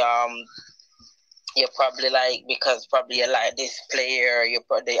probably like, because probably you like this player, you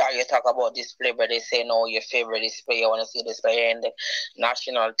talk about this player, but they say no, your favorite is player, you want to see this player in the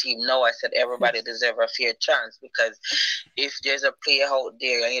national team. No, I said everybody deserves a fair chance, because if there's a player out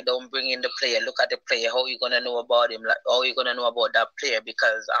there and you don't bring in the player, look at the player, how you gonna know about him? Like, how you gonna know about that player?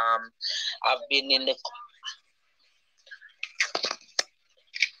 Because I've been in the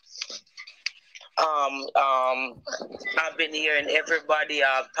I've been hearing everybody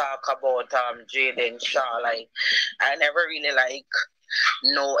talk about Jaden Shaw. Like, I never really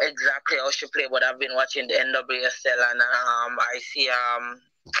know exactly how she play, but I've been watching the NWSL, and I see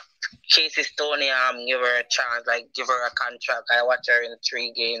Casey Stoney give her a chance, like give her a contract. I watched her in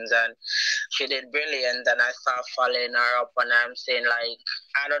 3 games and she did brilliant, and I started following her up, and I'm saying, like,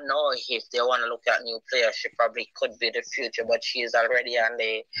 I don't know if they want to look at new players. She probably could be the future, but she's already on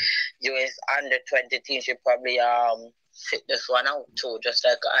the US Under-20 team. She probably sit this one out too, just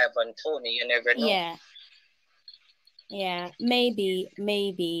like Ivan Toney. You never know. Yeah, maybe.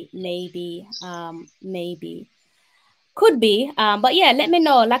 Could be. But yeah, let me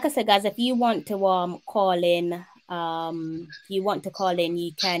know. Like I said, guys, if you want to call in,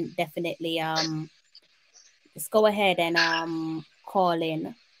 you can definitely just go ahead and call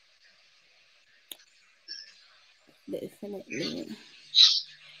in. Definitely.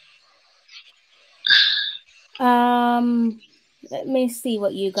 Let me see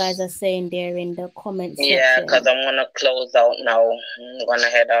what you guys are saying there in the comments section. Yeah, because I'm gonna close out now. I'm gonna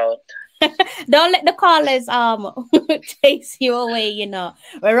head out. Don't let the callers chase you away. You know,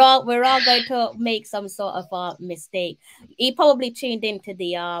 we're all going to make some sort of mistake. He probably tuned into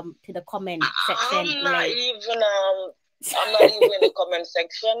the comment section. I'm not even in the comment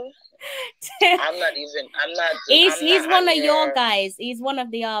section. He's one of your guys. He's one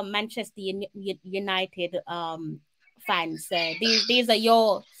of the Manchester United fans. So these are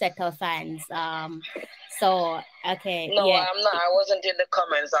your set of fans. So okay, No, yeah. I'm not. I wasn't in the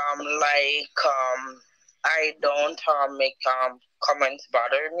comments. I don't make comments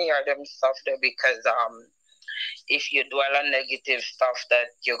bother me or them stuff there because if you dwell on negative stuff, that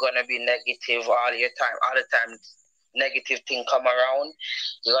you're gonna be negative all the time. Negative thing come around,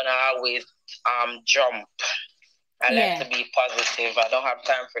 you're gonna always jump. I like to be positive. I don't have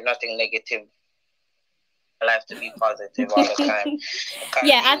time for nothing negative. I like to be positive all the time.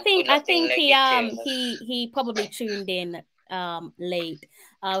 Yeah, I think he probably tuned in late.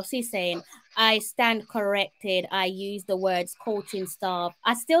 She's saying, I stand corrected. I use the words coaching staff.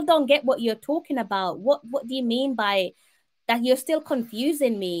 I still don't get what you're talking about. What do you mean by that? You're still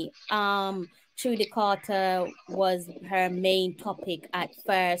confusing me. Trudy Carter was her main topic at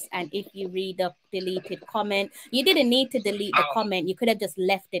first, and if you read the deleted comment, you didn't need to delete the comment. You could have just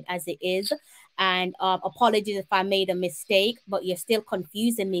left it as it is. And apologies if I made a mistake, but you're still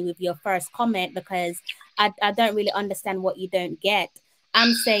confusing me with your first comment because I don't really understand what you don't get.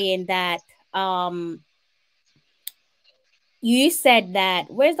 I'm saying that you said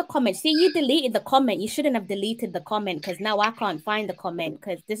that, where's the comment? See, you deleted the comment. You shouldn't have deleted the comment because now I can't find the comment,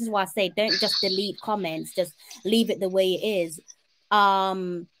 because this is why I say don't just delete comments. Just leave it the way it is.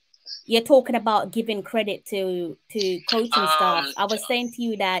 You're talking about giving credit to coaching staff. I was saying to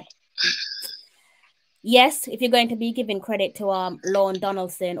you that, yes, if you're going to be giving credit to Lorne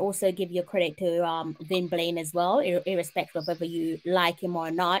Donaldson, also give your credit to Vin Blaine as well, irrespective of whether you like him or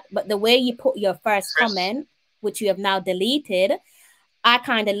not. But the way you put your first comment, which you have now deleted, I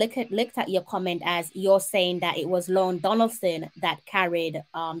kind of looked at your comment as you're saying that it was Lorne Donaldson that carried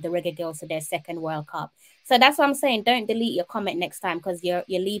the Reggae Girls to their second World Cup. So that's what I'm saying. Don't delete your comment next time because you're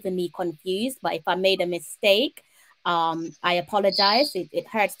leaving me confused. But if I made a mistake, I apologize. It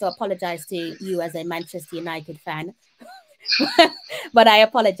hurts to apologize to you as a Manchester United fan. But I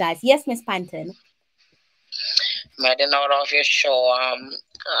apologize. Yes, Miss Panton. I didn't know of your show.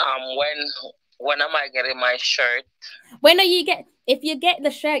 When am I getting my shirt? When are you get? If you get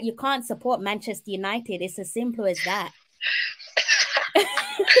the shirt, you can't support Manchester United. It's as simple as that.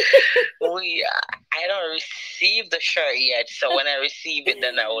 I don't receive the shirt yet, so when I receive it,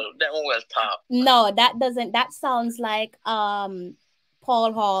 then we'll talk. No, that doesn't. That sounds like Paul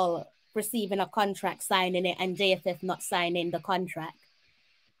Hall receiving a contract, signing it, and JFF not signing the contract.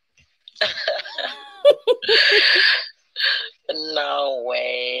 No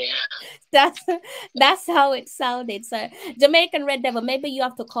way. That's how it sounded. So Jamaican Red Devil, maybe you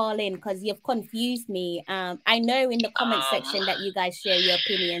have to call in because you've confused me. I know in the comment section that you guys share your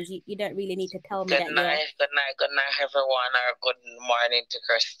opinions. You don't really need to tell me that. Good night, everyone, or good morning to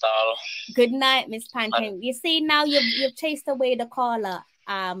Crystal. Good night, Miss Panton. You see, now you've chased away the caller.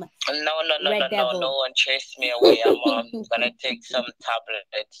 No one chased me away. I'm gonna take some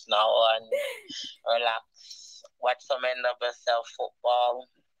tablets now and relax, watch some NWSL football.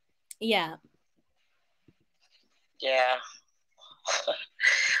 Yeah.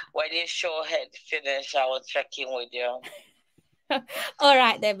 When your show had finished, I will check in with you. All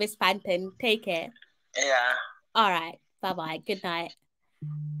right then, Miss Panton. Take care. Yeah. All right. Bye-bye. Good night.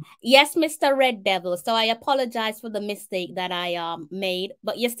 Yes, Mr. Red Devil. So I apologize for the mistake that I made,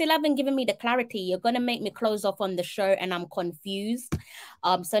 but you still haven't given me the clarity. You're gonna make me close off on the show, and I'm confused.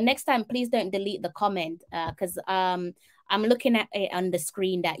 So next time, please don't delete the comment, because I'm looking at it on the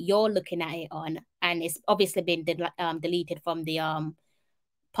screen that you're looking at it on, and it's obviously been deleted from the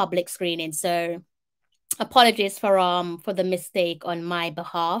public screening. So apologies for the mistake on my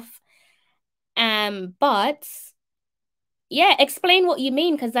behalf. But yeah, explain what you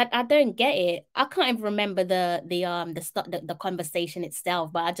mean, because I don't get it. I can't even remember the conversation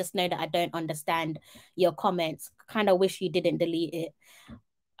itself, but I just know that I don't understand your comments. Kind of wish you didn't delete it.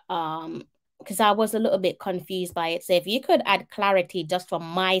 Because I was a little bit confused by it. So if you could add clarity just for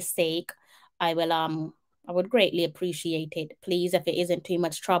my sake, I would greatly appreciate it. Please, if it isn't too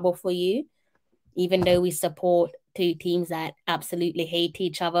much trouble for you, even though we support two teams that absolutely hate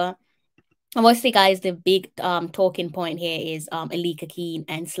each other. Obviously, guys, the big talking point here is Alika Keene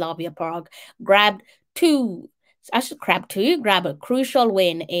and Slavia Prague grabbed a crucial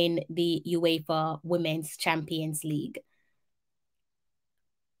win in the UEFA Women's Champions League.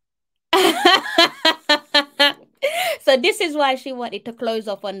 So this is why she wanted to close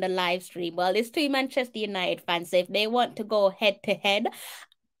off on the live stream. Well, it's two Manchester United fans. So if they want to go head to head,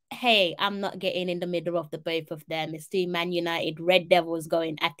 hey, I'm not getting in the middle of the both of them. It's two Man United Red Devils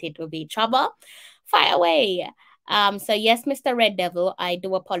going at it with each other. Fire away. So yes, Mr. Red Devil, I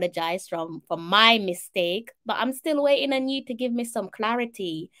do apologize for my mistake, but I'm still waiting on you to give me some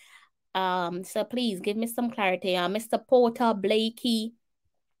clarity. So please give me some clarity. Mr. Porter, Blakey,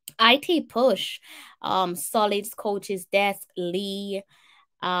 IT Push, Solids Coach's Desk, Lee,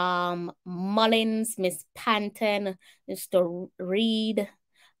 Mullins, Miss Panton, Mr. Reed.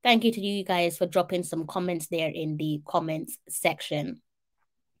 Thank you to you guys for dropping some comments there in the comments section.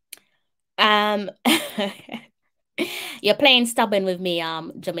 You're playing stubborn with me,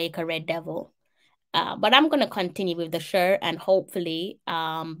 Jamaica Red Devil. But I'm gonna continue with the show, and hopefully,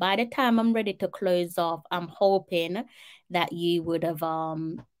 by the time I'm ready to close off, I'm hoping that you would have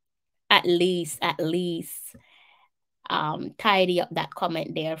at least tidy up that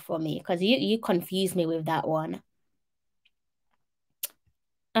comment there for me, because you confused me with that one.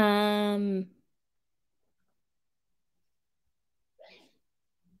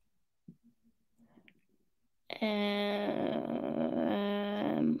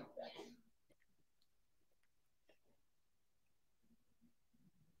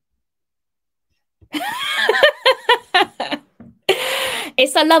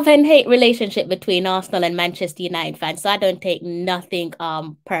 It's a love and hate relationship between Arsenal and Manchester United fans, so I don't take nothing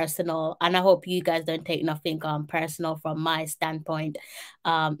personal, and I hope you guys don't take nothing personal from my standpoint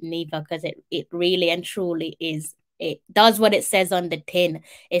neither, because it really and truly is. It does what it says on the tin.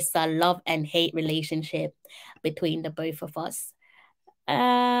 It's a love and hate relationship between the both of us.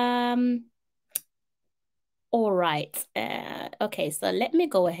 All right. Okay, so let me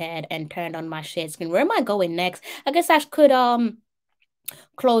go ahead and turn on my share screen. Where am I going next? I guess I could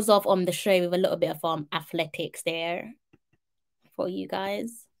close off on the show with a little bit of athletics there for you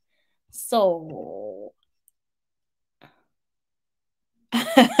guys. So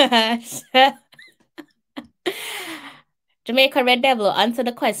Jamaica Red Devil, answer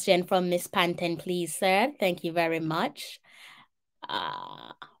the question from Miss Panton, please, sir. Thank you very much.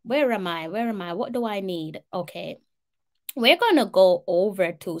 Where am I? What do I need? Okay. We're going to go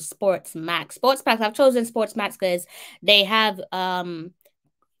over to Sports Max. Sports Max, I've chosen Sports Max because they have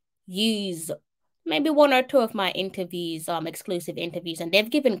used maybe one or two of my interviews, exclusive interviews, and they've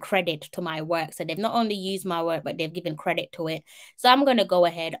given credit to my work. So they've not only used my work, but they've given credit to it. So I'm going to go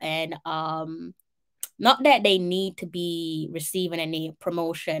ahead and not that they need to be receiving any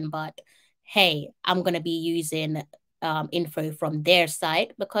promotion, but hey, I'm going to be using info from their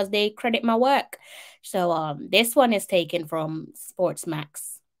site because they credit my work. So this one is taken from Sports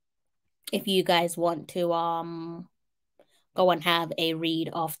Max. If you guys want to go and have a read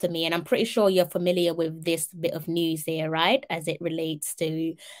after me, and I'm pretty sure you're familiar with this bit of news here, right? As it relates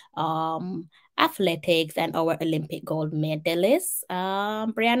to athletics and our Olympic gold medalist,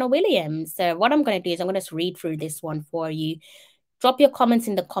 Brianna Williams. So what I'm going to do is I'm going to read through this one for you. Drop your comments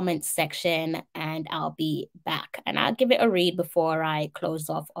in the comments section and I'll be back. And I'll give it a read before I close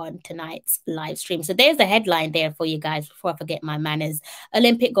off on tonight's live stream. So there's the headline there for you guys before I forget my manners.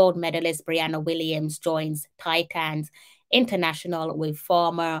 Olympic gold medalist Brianna Williams joins Titans International with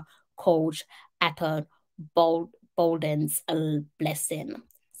former coach Aton Bolden's blessing.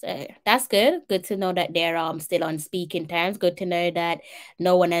 So that's good. Good to know that they're still on speaking terms. Good to know that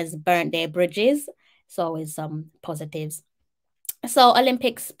no one has burnt their bridges. So always some positives. So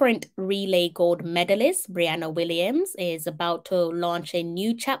Olympic sprint relay gold medalist Brianna Williams is about to launch a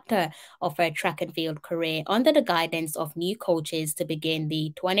new chapter of her track and field career under the guidance of new coaches to begin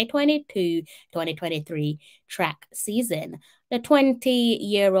the 2022-2023 track season. The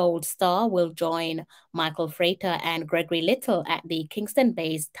 20-year-old star will join Michael Frater and Gregory Little at the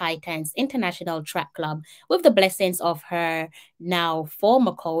Kingston-based Titans International Track Club with the blessings of her now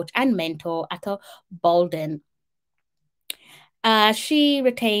former coach and mentor, Ato Bolden. She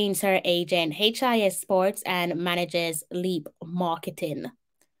retains her agent, HIS Sports, and manages Leap Marketing.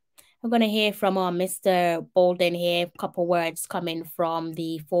 I'm going to hear from Mr. Bolden here, a couple words coming from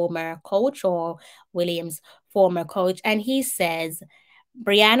the former coach, or Williams' former coach. And he says,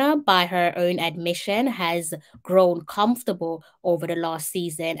 Brianna, by her own admission, has grown comfortable over the last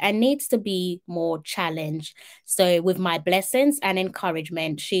season and needs to be more challenged. So with my blessings and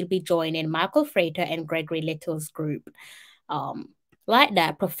encouragement, she'll be joining Michael Frater and Gregory Little's group. Like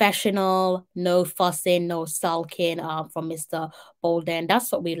that, professional, no fussing, no sulking from Mr. Bolden.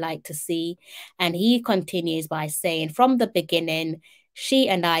 That's what we like to see. And he continues by saying, from the beginning, she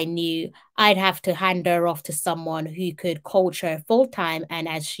and I knew I'd have to hand her off to someone who could coach her full time. And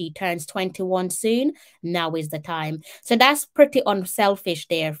as she turns 21 soon, now is the time. So that's pretty unselfish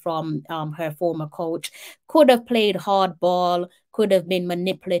there from her former coach. Could have played hardball, could have been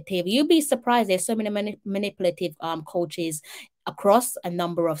manipulative. You'd be surprised. There's so many manipulative coaches across a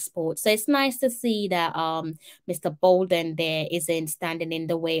number of sports. So it's nice to see that Mr. Bolden there isn't standing in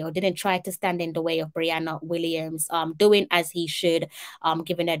the way or didn't try to stand in the way of Brianna Williams, doing as he should,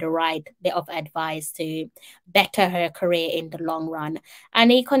 giving her the right bit of advice to better her career in the long run.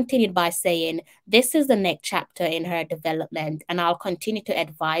 And he continued by saying, this is the next chapter in her development, and I'll continue to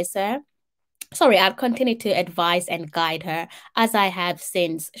advise her. Sorry, I'll continue to advise and guide her as I have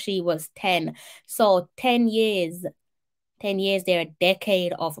since she was 10. So 10 years 10 years there, a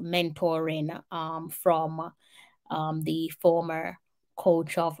decade of mentoring from the former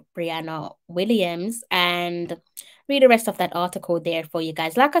coach of Brianna Williams. And read the rest of that article there for you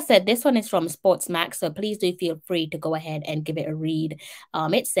guys. Like I said, this one is from Sportsmax, so please do feel free to go ahead and give it a read.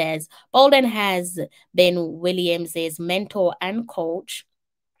 It says, Bolden has been Williams's mentor and coach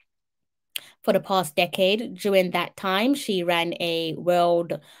for the past decade. During that time, she ran a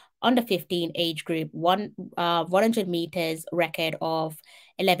world under 15 age group 100 meters record of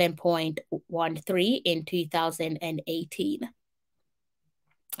 11.13 in 2018.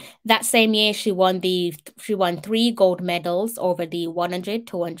 That same year, she won 3 gold medals over the 100,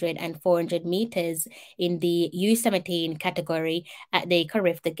 200, and 400 meters in the U17 category at the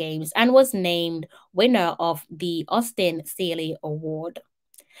Carifta Games and was named winner of the Austin Seeley Award.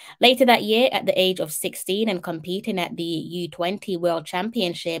 Later that year, at the age of 16 and competing at the U20 World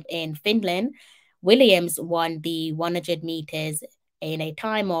Championship in Finland, Williams won the 100 meters in a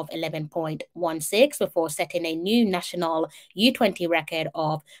time of 11.16 before setting a new national U20 record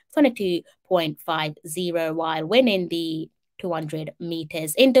of 22.50 while winning the 200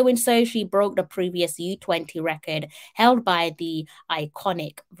 meters. In doing so, she broke the previous U20 record held by the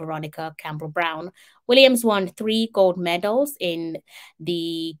iconic Veronica Campbell-Brown. Williams won 3 gold medals at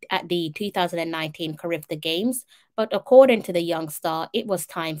the 2019 Carifta Games, but according to the young star, it was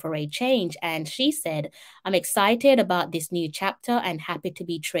time for a change. And she said, I'm excited about this new chapter and happy to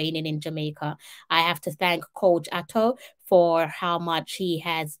be training in Jamaica. I have to thank Coach Atto for how much he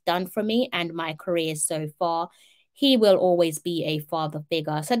has done for me and my career so far. He will always be a father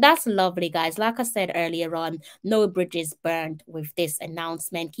figure. So that's lovely, guys. Like I said earlier on, no bridges burned with this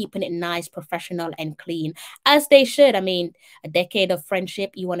announcement, keeping it nice, professional, and clean, as they should. I mean, a decade of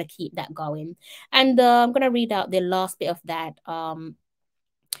friendship, you want to keep that going. And I'm going to read out the last bit of that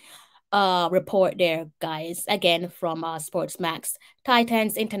report there, guys. Again, from Sportsmax.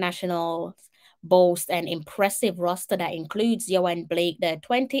 Titans International boasts an impressive roster that includes Johan Blake, the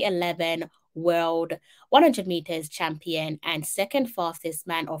 2011 World 100 meters champion and second fastest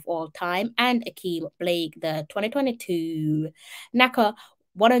man of all time, and Akeem Blake, the 2022 NACA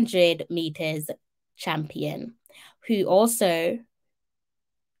 100 meters champion, who was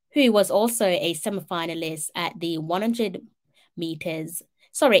also a semifinalist at the 100 meters.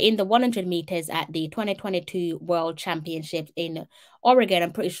 In the 100 meters at the 2022 World Championships in Oregon.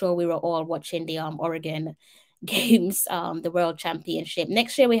 I'm pretty sure we were all watching the Oregon Games, the World Championship.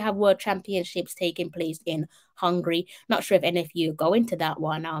 Next year, we have World Championships taking place in Hungary. Not sure if any of you go into that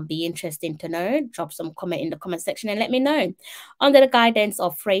one. Be interesting to know. Drop some comment in the comment section and let me know. Under the guidance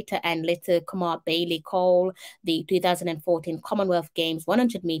of Freighter and Little Kumar Bailey Cole, the 2014 Commonwealth Games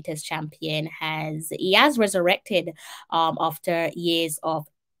 100 meters champion has resurrected after years of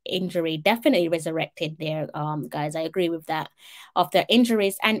injury. Definitely resurrected there, guys. I agree with that. After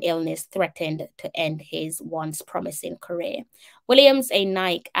injuries and illness threatened to end his once promising career. Williams, a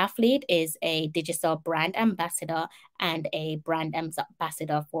Nike athlete, is a digital brand ambassador and a brand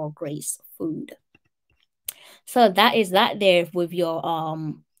ambassador for Grace Food. So that is that there with your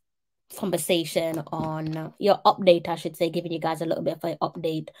conversation on your update, I should say, giving you guys a little bit of an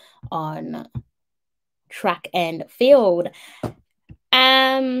update on track and field.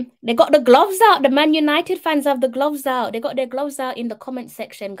 They got the gloves out. The Man United fans have the gloves out. They got their gloves out in the comment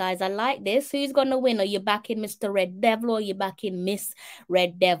section, guys. I like this. Who's gonna win? Are you backing Mr. Red Devil or are you backing Miss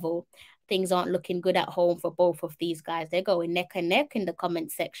Red Devil? Things aren't looking good at home for both of these guys. They're going neck and neck in the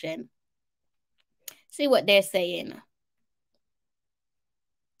comment section. See what they're saying.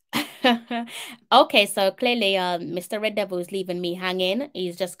 Okay, so clearly Mr. Red Devil is leaving me hanging.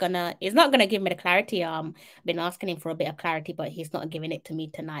 He's not gonna give me the clarity. Been asking him for a bit of clarity, but he's not giving it to me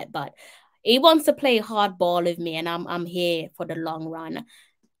tonight. But he wants to play hardball with me, and I'm here for the long run.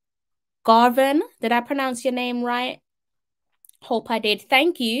 Garvin, did I pronounce your name right? Hope I did.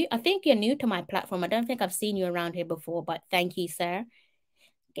 Thank you. I think you're new to my platform. I don't think I've seen you around here before, but thank you, sir.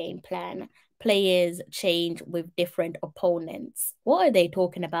 game plan. Players change with different opponents. What are they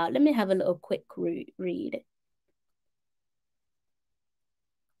talking about? Let me have a little quick read.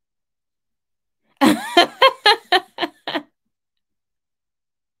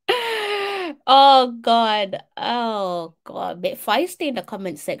 Oh God. Oh God. A bit feisty in the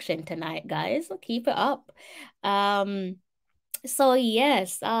comment section tonight, guys. Keep it up. So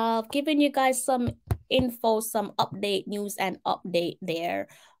yes, I've given you guys some info, some update news and update there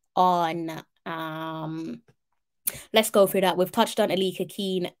on let's go through that. We've touched on Alika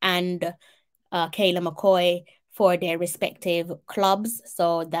Keene and Kayla McCoy for their respective clubs.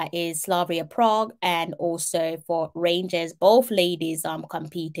 So that is Slavia Prague and also for Rangers. Both ladies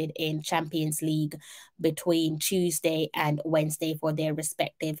competed in Champions League between Tuesday and Wednesday for their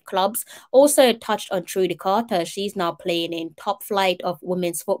respective clubs. Also touched on Trudy Carter. She's now playing in top flight of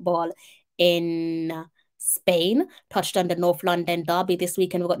women's football in Spain. Touched on the North London derby this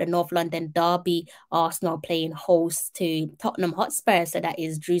weekend. We've got the North London derby, Arsenal playing host to Tottenham Hotspur. So that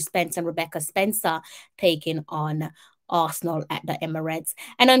is Drew Spence and Rebecca Spencer taking on Arsenal at the Emirates.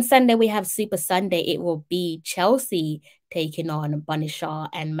 And on Sunday, we have Super Sunday. It will be Chelsea taking on Bunishaw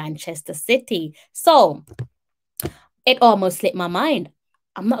and Manchester City. So it almost slipped my mind.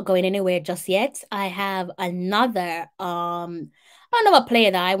 I'm not going anywhere just yet. I have another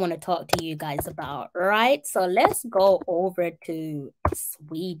player that I want to talk to you guys about, right? So let's go over to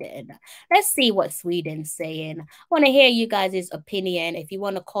Sweden. Let's see what Sweden's saying. I want to hear you guys' opinion. If you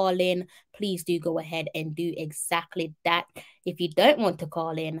want to call in, please do go ahead and do exactly that. If you don't want to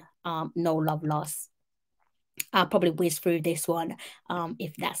call in, no love lost. I'll probably whiz through this one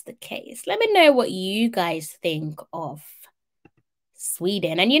if that's the case. Let me know what you guys think of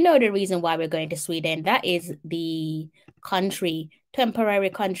Sweden. And you know the reason why we're going to Sweden. That is the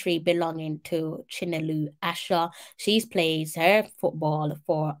temporary country belonging to Chinelu Asher. She plays her football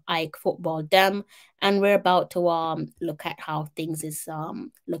for Ike Football Dem. And we're about to look at how things is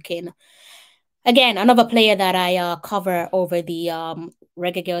looking. Again, another player that I cover over the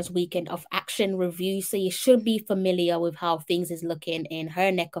Reggae Girls Weekend of Action review. So you should be familiar with how things is looking in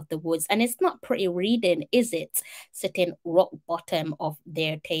her neck of the woods. And it's not pretty reading, is it? Sitting rock bottom of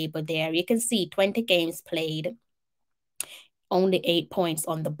their table there. You can see 20 games played, only 8 points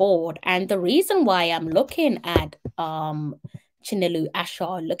on the board. And the reason why I'm looking at Chinelu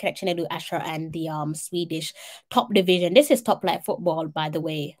Asher and the Swedish top division. This is top flight football, by the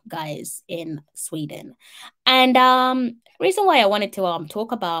way, guys, in Sweden. And reason why I wanted to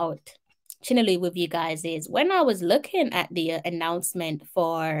talk about Chinelu with you guys is when I was looking at the announcement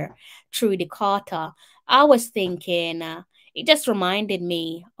for Trudy Carter, I was thinking it just reminded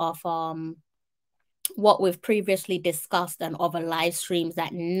me of what we've previously discussed on other live streams,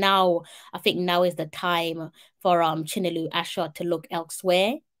 that now, I think now is the time for Chinelu Asher to look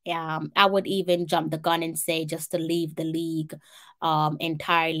elsewhere. I would even jump the gun and say just to leave the league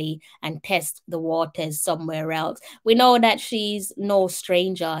entirely and test the waters somewhere else. We know that she's no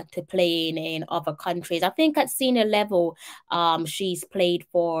stranger to playing in other countries. I think at senior level, she's played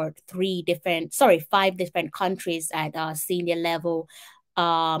for 5 different countries at senior level.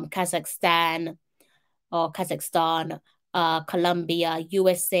 Kazakhstan, Colombia,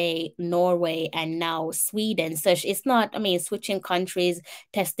 USA, Norway, and now Sweden. So it's not, switching countries,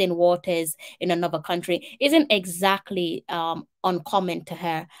 testing waters in another country isn't exactly uncommon to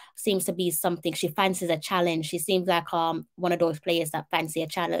her. Seems to be something she fancies a challenge. She seems like one of those players that fancy a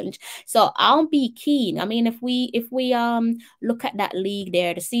challenge. So I'll be keen. If we look at that league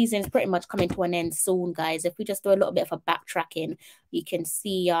there, the season's pretty much coming to an end soon, guys. If we just do a little bit of a backtracking, you can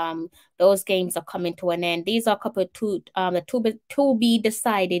see those games are coming to an end. These are a couple of to be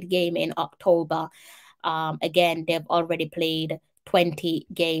decided game in October. Again, they've already played 20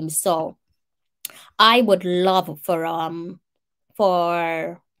 games. So I would love for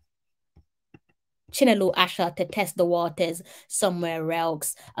Chinelu Asher to test the waters somewhere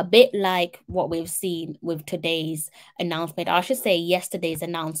else, a bit like what we've seen with today's announcement. I should say yesterday's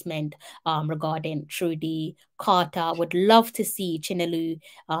announcement regarding Trudy Carter. Would love to see Chinelu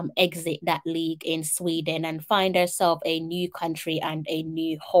exit that league in Sweden and find herself a new country and a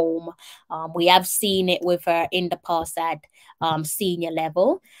new home. We have seen it with her in the past at senior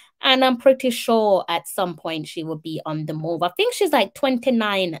level. And I'm pretty sure at some point she will be on the move. I think she's like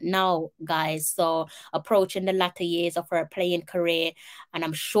 29 now, guys. So approaching the latter years of her playing career. And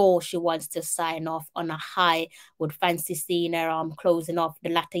I'm sure she wants to sign off on a high. Would fancy seeing her closing off the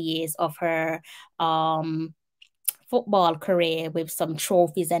latter years of her football career with some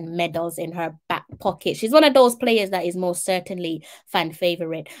trophies and medals in her back pocket. She's one of those players that is most certainly fan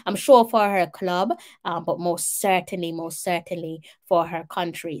favorite. I'm sure for her club, but most certainly for her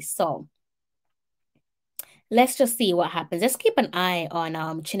country. So let's just see what happens. Let's keep an eye on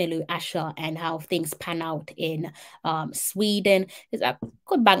Chinelu Asha and how things pan out in Sweden. Because I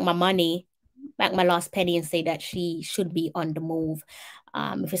could bank my money, bank my last penny, and say that she should be on the move.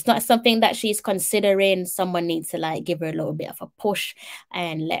 If it's not something that she's considering, someone needs to like give her a little bit of a push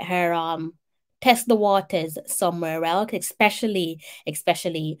and let her test the waters somewhere else, especially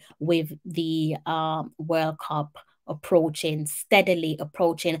with the World Cup steadily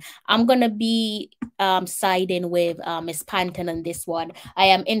approaching. I'm gonna be siding with Miss Panton on this one. I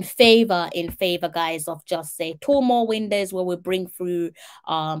am in favor, guys, of just say 2 more windows where we bring through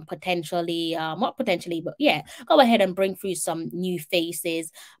potentially not potentially, but yeah, go ahead and bring through some new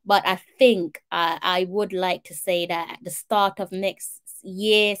faces. But I think I would like to say that at the start of next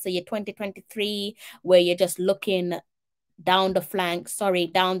year, so you're 2023, where you're just looking down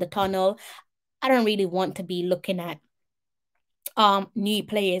the tunnel, I don't really want to be looking at new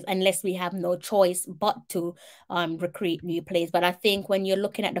players unless we have no choice but to recruit new players. But I think when you're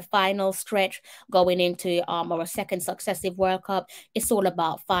looking at the final stretch going into our second successive World Cup, it's all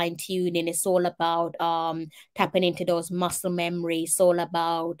about fine-tuning. It's all about tapping into those muscle memories. It's all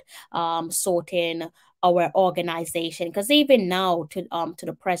about sorting our organization, because even now to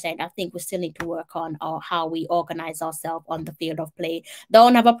the present, I think we still need to work on how we organize ourselves on the field of play.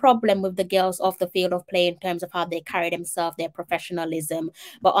 Don't have a problem with the girls off the field of play in terms of how they carry themselves, their professionalism,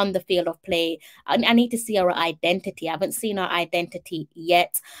 but on the field of play, I need to see our identity. I haven't seen our identity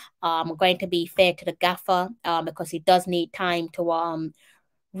yet. I'm going to be fair to the gaffer because he does need time to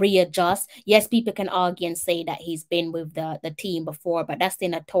readjust. Yes, people can argue and say that he's been with the team before, but that's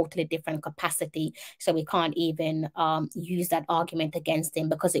in a totally different capacity. So we can't even use that argument against him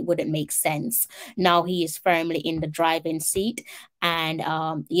because it wouldn't make sense. Now he is firmly in the driving seat. And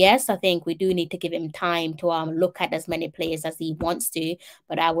yes, I think we do need to give him time to look at as many players as he wants to.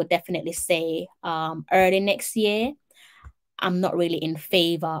 But I would definitely say early next year, I'm not really in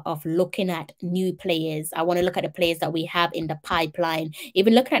favor of looking at new players. I want to look at the players that we have in the pipeline,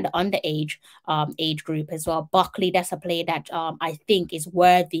 even looking at the underage age group as well. Buckley, that's a player that I think is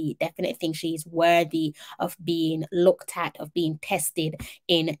worthy, definitely think she's worthy of being looked at, of being tested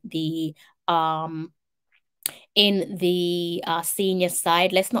in the senior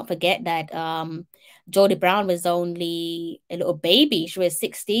side. Let's not forget that Jodie Brown was only a little baby. She was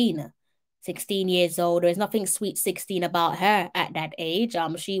 16 years old. There's nothing sweet 16 about her at that age.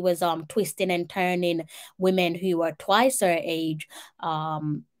 She was twisting and turning women who were twice her age.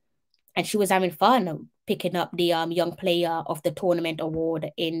 And she was having fun picking up the Young Player of the Tournament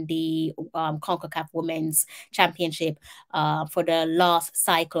award in the CONCACAF Women's Championship for the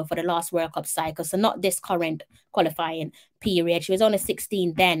last World Cup cycle. So not this current qualifying period. She was only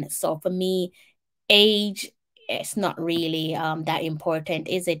 16 then. So for me, age, it's not really that important,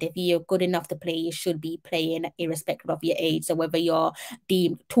 is it? If you're good enough to play, you should be playing irrespective of your age. So whether you're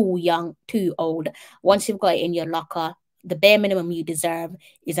deemed too young, too old, once you've got it in your locker, the bare minimum you deserve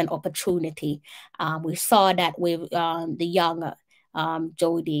is an opportunity. We saw that with the young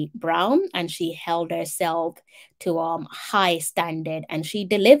Jodie Brown, and she held herself to high standard, and she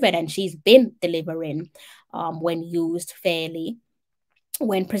delivered, and she's been delivering when used fairly,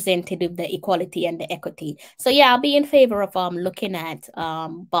 when presented with the equality and the equity. So yeah, I'll be in favor of looking at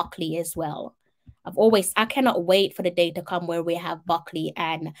Buckley as well. I cannot wait for the day to come where we have Buckley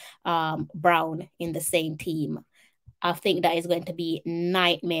and Brown in the same team. I think that is going to be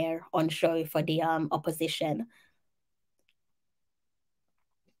nightmare on show for the opposition.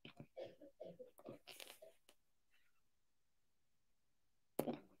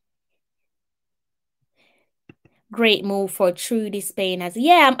 Great move for Trudy Spain.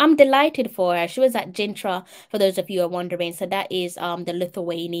 I'm delighted for her. She was at Gintra, for those of you who are wondering. So that is the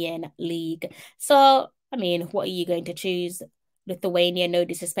Lithuanian league. So I mean, what are you going to choose? Lithuania, no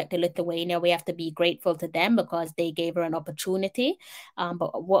disrespect to Lithuania. We have to be grateful to them because they gave her an opportunity.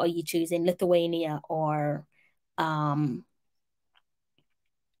 But what are you choosing? Lithuania or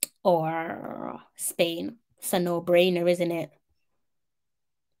Spain? It's a no-brainer, isn't it?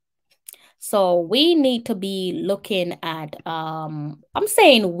 So we need to be looking at I'm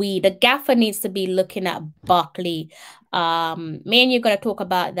saying the gaffer needs to be looking at Buckley. Me and you're gonna talk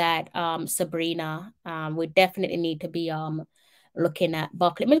about that, Sabrina. We definitely need to be looking at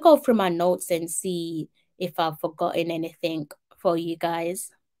Buckley. Let me go through my notes and see if I've forgotten anything for you guys.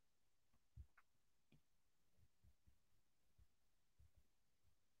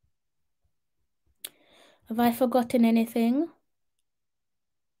 Have I forgotten anything?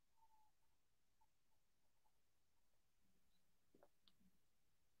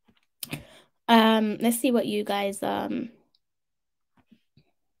 Let's see what you guys let's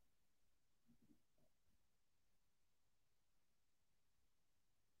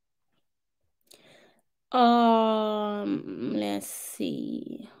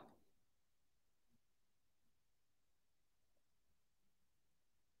see.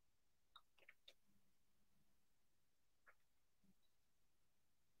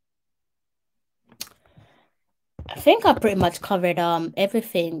 I think I pretty much covered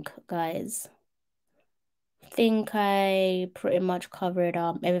everything, guys. I think I pretty much covered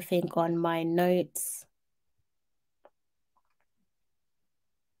everything on my notes.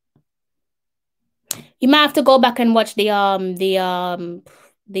 You might have to go back and watch the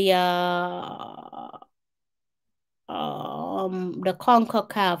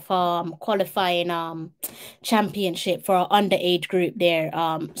CONCACAF qualifying championship for our underage group there,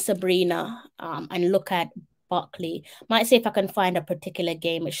 Sabrina, and look at Buckley. Might see if I can find a particular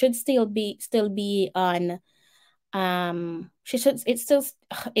game. It should still be on it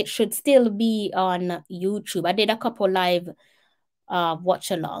should still be on YouTube. I did a couple live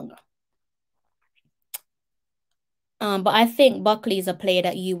watch along. But I think Buckley is a player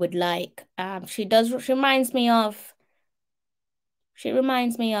that you would like. She reminds me of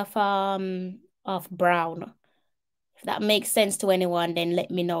Brown. If that makes sense to anyone, then let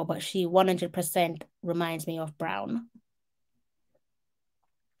me know. But she 100% reminds me of Brown.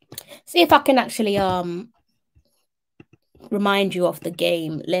 See if I can actually remind you of the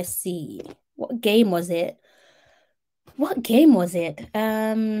game. Let's see. What game was it? What game was it?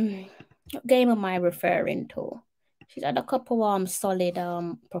 What game am I referring to? She's had a couple solid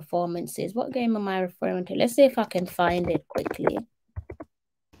performances. What game am I referring to? Let's see if I can find it quickly.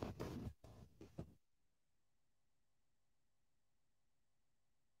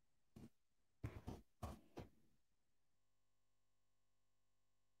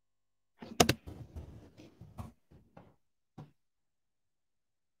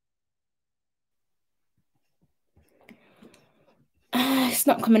 It's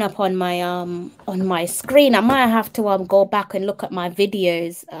not coming up on my screen. I might have to go back and look at my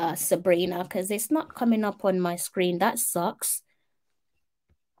videos, Sabrina, because it's not coming up on my screen. That sucks.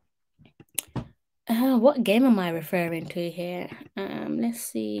 What game am I referring to here? Let's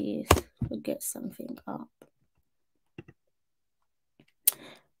see if we get something up.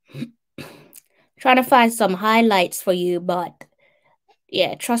 Trying to find some highlights for you, but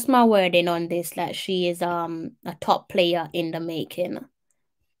yeah, trust my wording on this. Like, she is a top player in the making.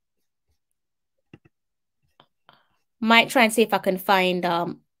 Might try and see if I can find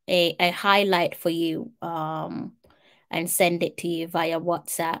a highlight for you and send it to you via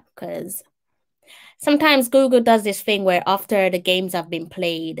WhatsApp, because sometimes Google does this thing where after the games have been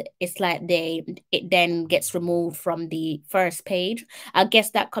played, it's like it then gets removed from the first page. I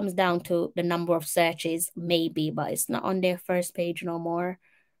guess that comes down to the number of searches, maybe, but it's not on their first page no more.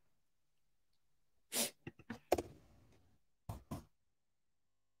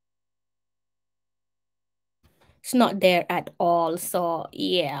 It's not there at all. So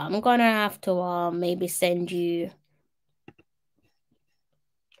yeah, I'm gonna have to maybe send you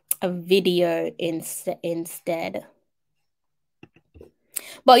a video instead.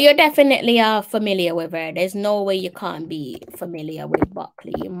 But you're definitely familiar with her. There's no way you can't be familiar with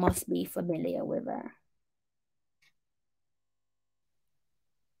Buckley. You must be familiar with her.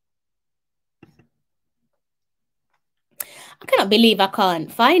 I cannot believe I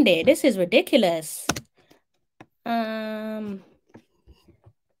can't find it. This is ridiculous.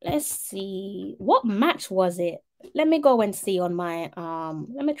 Let's see. What match was it? Let me go and see on my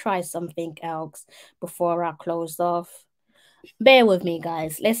let me try something else before I close off. Bear with me,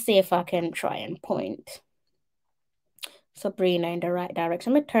 guys. Let's see if I can try and point Sabrina in the right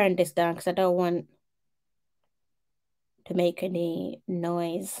direction. Let me turn this down because I don't want to make any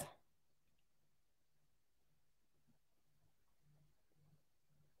noise.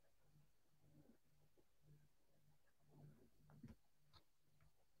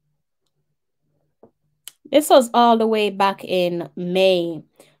 This was all the way back in May.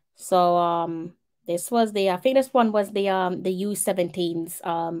 So this was I think this one was the U17's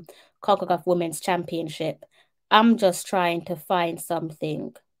CONCACAF Women's Championship. I'm just trying to find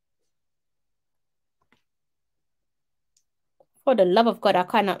something. For the love of God, I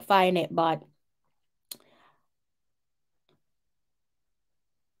cannot find it, but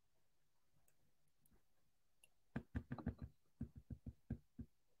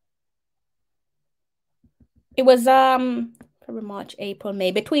it was February, March, April,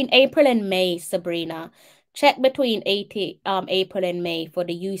 May. Between April and May, Sabrina, Check between April and May for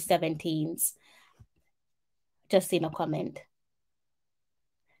the U17s. Just in a comment.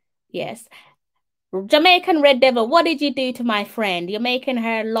 Yes. Jamaican Red Devil, what did you do to my friend? You're making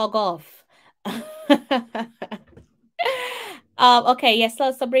her log off. Okay, yes.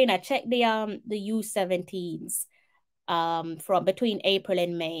 So Sabrina, check the U17s from between April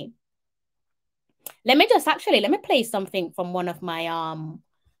and May. Let me play something from one of my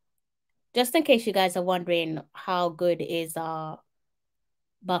just in case you guys are wondering how good is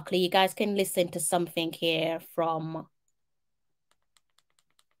Buckley. You guys can listen to something here from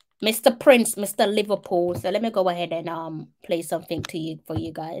Mr. Prince, Mr. Liverpool. So let me go ahead and play something for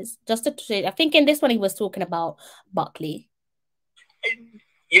you guys. Just to, I think in this one he was talking about Buckley.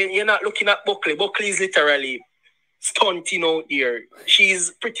 You're not looking at Buckley. Buckley is literally stunting out here.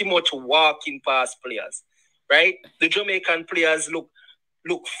 She's pretty much walking past players, right? The Jamaican players look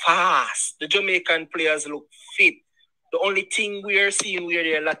fast. The Jamaican players look fit. The only thing we are seeing where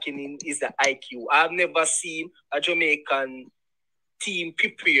they're lacking in is the IQ. I've never seen a Jamaican team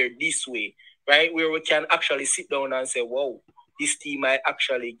prepared this way, right? Where we can actually sit down and say, wow, this team might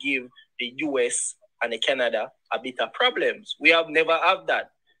actually give the US and the Canada a bit of problems. We have never had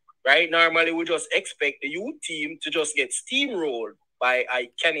that, right? Normally, we just expect the U team to just get steamrolled by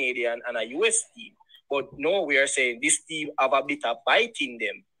a Canadian and a US team. But no, we are saying this team have a bit of bite in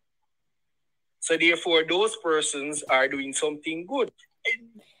them. So therefore, those persons are doing something good.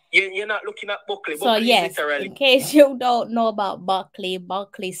 You're not looking at Buckley. So yes, literally, in case you don't know about Buckley,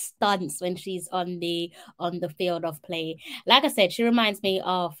 Buckley stunts when she's on the field of play. Like I said, she reminds me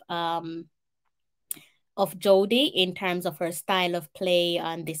of Jodie in terms of her style of play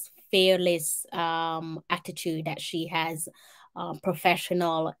and this fearless attitude that she has.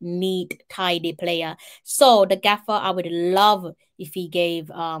 Professional, neat, tidy player. So the gaffer, I would love if he gave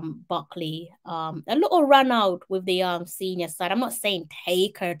Buckley a little run out with the senior side. I'm not saying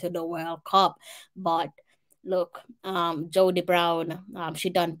take her to the World Cup, but look, Jodie Brown, she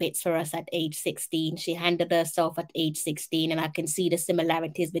done bits for us at age 16. She handled herself at age 16, and I can see the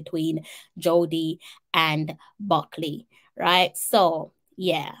similarities between Jodie and Buckley, right? So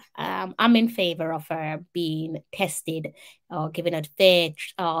yeah, I'm in favor of her being tested or given a fair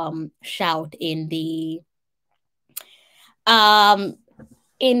shout in the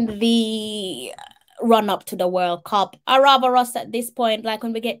run up to the World Cup. I rather us at this point, like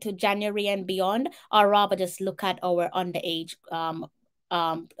when we get to January and beyond, I rather just look at our underage our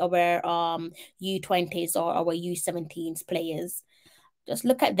U20s or our U17s players. Just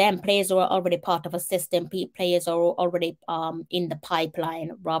look at them. Players who are already part of a system. Players are already in the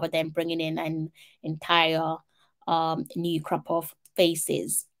pipeline, rather than bringing in an entire new crop of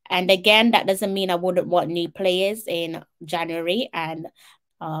faces. And again, that doesn't mean I wouldn't want new players in January and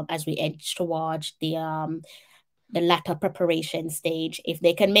as we edge towards the latter preparation stage. If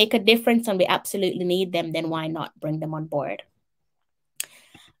they can make a difference and we absolutely need them, then why not bring them on board?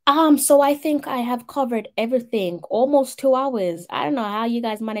 So I think I have covered everything. Almost 2 hours. I don't know how you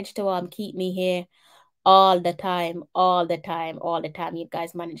guys managed to keep me here all the time. You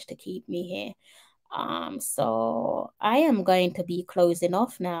guys managed to keep me here. So I am going to be closing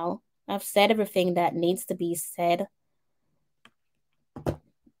off now. I've said everything that needs to be said.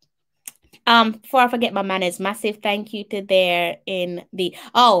 Before I forget my manners, massive thank you to there in the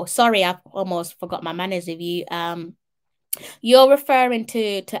sorry, I almost forgot my manners with you. You're referring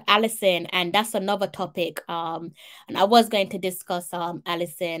to Alison, and that's another topic. And I was going to discuss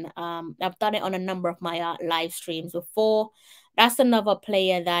Alison. I've done it on a number of my live streams before. That's another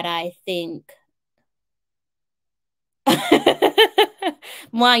player that I think.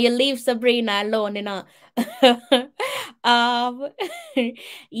 Ma, you leave Sabrina alone, you know.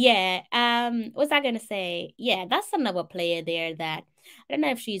 Yeah. What was I gonna say? Yeah, that's another player there that I don't know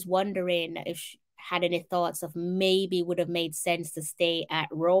if she's wondering if she had any thoughts of maybe would have made sense to stay at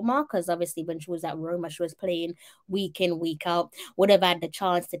Roma, because obviously when she was at Roma, she was playing week in, week out, would have had the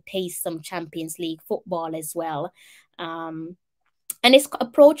chance to taste some Champions League football as well. And it's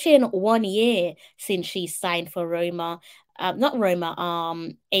approaching 1 year since she signed for Roma. Not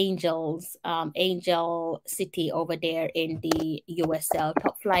Roma, Angels, Angel City over there in the USL,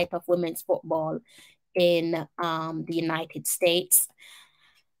 top flight of women's football in the United States.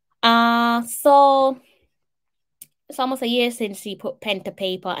 So it's almost a year since she put pen to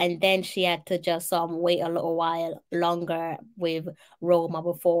paper, and then she had to just wait a little while longer with Roma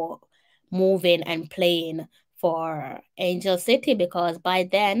before moving and playing for Angel City, because by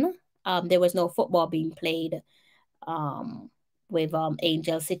then there was no football being played with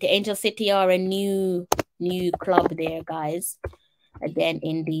Angel City. Angel City are a new club there, guys. again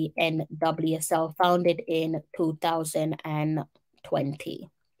in the NWSL, founded in 2020.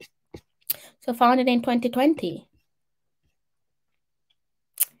 So founded in 2020.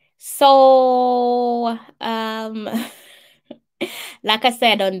 So, like I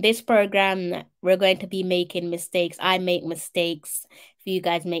said, on this program, we're going to be making mistakes. I make mistakes. If you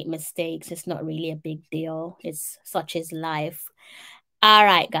guys make mistakes, it's not really a big deal. It's such is life. All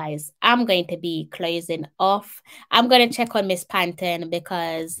right, guys, I'm going to be closing off. I'm going to check on Miss Panton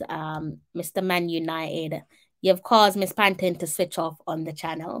because Mr. Man United, you've caused Miss Panton to switch off on the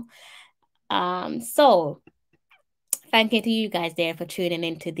channel. So thank you to you guys there for tuning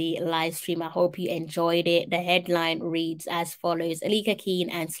into the live stream. I hope you enjoyed it. The headline reads as follows: Alika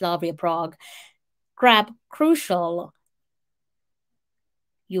Keene and Slavia Prague grab crucial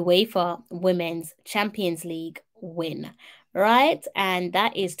UEFA Women's Champions League win. Right? And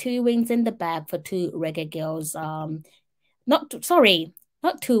that is 2 wins in the bag for 2 Reggae girls. Not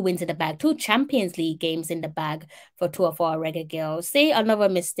 2 wins in the bag, 2 Champions League games in the bag for 2 of our Reggae girls. See, another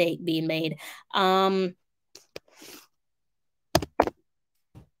mistake being made. Kayla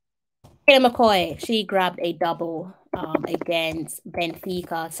McCoy, she grabbed a double against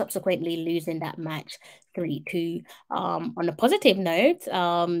Benfica, subsequently losing that match 3-2. On a positive note,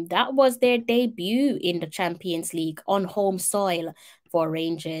 that was their debut in the Champions League on home soil for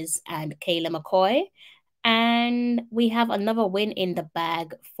Rangers and Kayla McCoy. And we have another win in the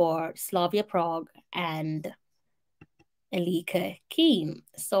bag for Slavia Prague and Alika Keene.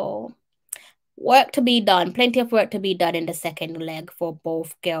 So work to be done, plenty of work to be done in the second leg for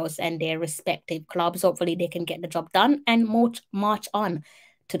both girls and their respective clubs. Hopefully they can get the job done and march on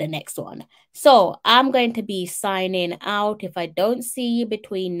to the next one. So I'm going to be signing out. If I don't see you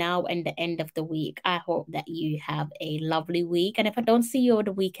between now and the end of the week, I hope that you have a lovely week. And if I don't see you over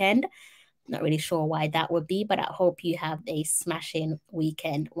the weekend, not really sure why that would be, but I hope you have a smashing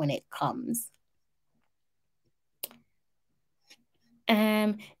weekend when it comes.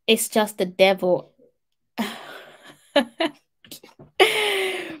 It's just the devil.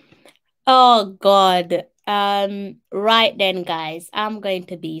 Oh God. Right then, guys, I'm going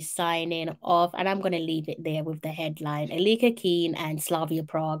to be signing off and I'm going to leave it there with the headline: Alika Keene and Slavia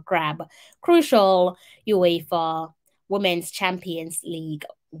Prague grab crucial UEFA Women's Champions League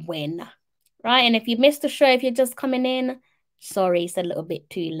win. Right, and if you missed the show, if you're just coming in, sorry, it's a little bit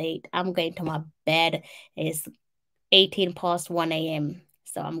too late. I'm going to my bed. It's 18 past 1 a.m.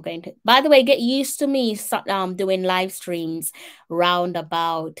 So I'm going to, by the way, get used to me doing live streams round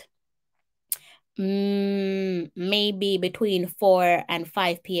about maybe between 4 and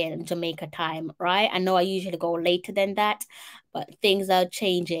 5 p.m. Jamaica time, right? I know I usually go later than that, but things are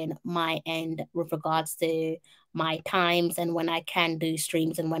changing my end with regards to my times and when I can do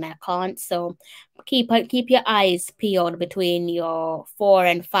streams and when I can't. So keep your eyes peeled between your 4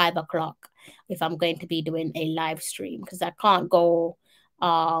 and 5 o'clock if I'm going to be doing a live stream, because I can't go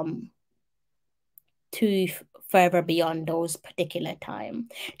too further beyond those particular time.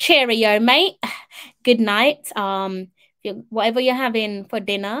 Cheerio, mate. Good night. Whatever you're having for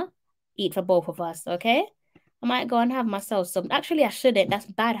dinner, eat for both of us, okay? I might go and have myself some. Actually, I shouldn't. That's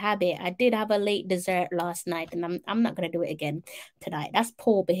a bad habit. I did have a late dessert last night, and I'm not gonna do it again tonight. That's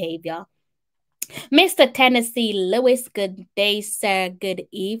poor behavior. Mr. Tennessee Lewis, good day, sir. Good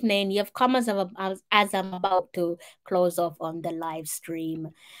evening. You've come as I'm about to close off on the live stream.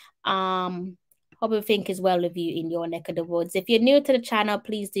 Hope everything is well with you in your neck of the woods. If you're new to the channel,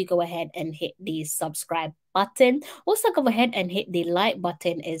 please do go ahead and hit the subscribe button. Also, go ahead and hit the like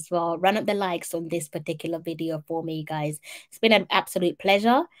button as well. Run up the likes on this particular video for me, guys. It's been an absolute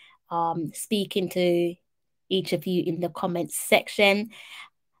pleasure speaking to each of you in the comments section.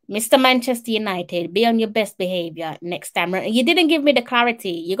 Mr. Manchester United, be on your best behavior next time. You didn't give me the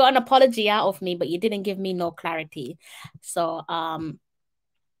clarity. You got an apology out of me, but you didn't give me no clarity. So,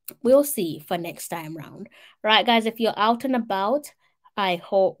 we'll see for next time round. Right, guys, if you're out and about, I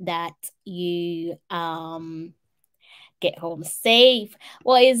hope that you get home safe.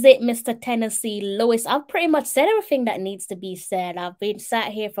 What is it, Mr. Tennessee Lewis? I've pretty much said everything that needs to be said. I've been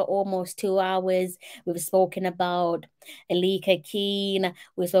sat here for almost 2 hours. We've spoken about Alika Keene.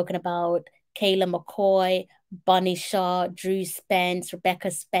 We've spoken about Kayla McCoy, Bonnie Shaw, Drew Spence, Rebecca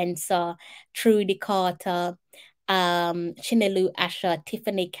Spencer, Trudy Carter, Chinelu Asher,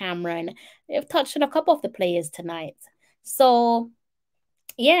 Tiffany Cameron. We've touched on a couple of the players tonight. So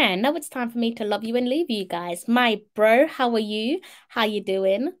yeah, now it's time for me to love you and leave you guys. My bro, how are you? How you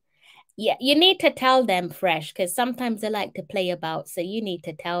doing? Yeah, you need to tell them, Fresh, because sometimes they like to play about. So you need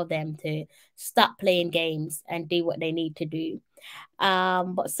to tell them to stop playing games and do what they need to do.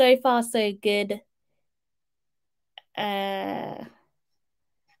 But so far, so good.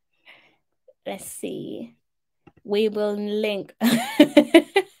 Let's see. We will link.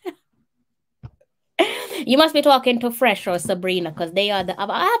 You must be talking to Fresh or Sabrina because they are the.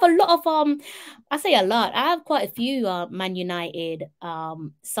 I have a lot of I say a lot. I have quite a few Man United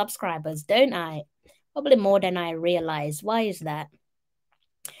subscribers, don't I? Probably more than I realize. Why is that?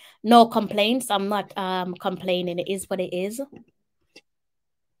 No complaints. I'm not complaining. It is what it is.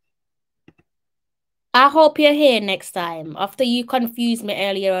 I hope you're here next time. After you confused me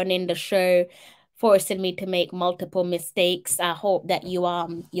earlier on in the show, forcing me to make multiple mistakes, I hope that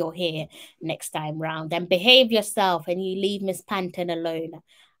you're here next time round and behave yourself and you leave Miss Panton alone.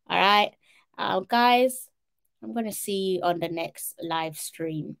 All right, guys. I'm gonna see you on the next live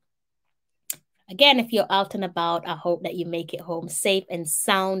stream. Again, if you're out and about, I hope that you make it home safe and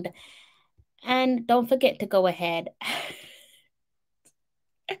sound. And don't forget to go ahead.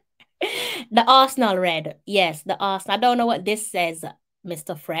 The Arsenal red. Yes, the Arsenal. I don't know what this says,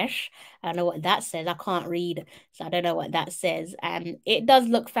 Mr. Fresh. I don't know what that says. I can't read, so I don't know what that says. And it does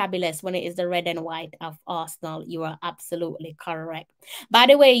look fabulous when it is the red and white of Arsenal. You are absolutely correct. By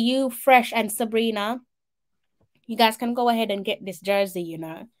the way, you, Fresh and Sabrina, you guys can go ahead and get this jersey, you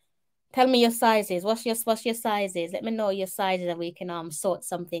know. Tell me your sizes. What's your sizes? Let me know your sizes and we can sort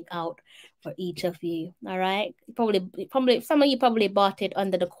something out for each of you. All right. Probably some of you probably bought it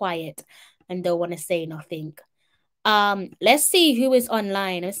under the quiet and don't want to say nothing. Let's see who is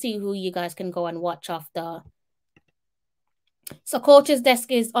online. Let's see who you guys can go and watch after. So Coach's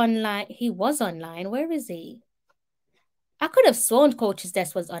Desk is online. He was online. Where is he? I could have sworn Coach's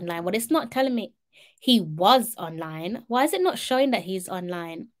Desk was online, but it's not telling me he was online. Why is it not showing that he's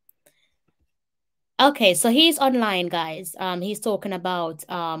online? Okay, so he's online, guys. He's talking about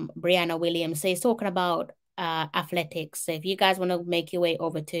Brianna Williams. So he's talking about athletics. So if you guys want to make your way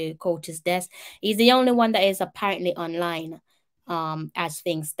over to Coach's Desk, he's the only one that is apparently online as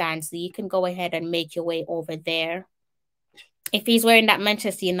things stand. So you can go ahead and make your way over there. If he's wearing that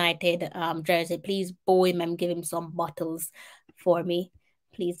Manchester United jersey, please boo him and give him some bottles for me.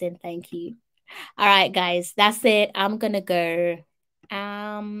 Please and thank you. All right, guys, that's it. I'm gonna go.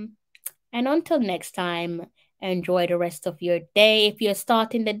 And until next time, enjoy the rest of your day. If you're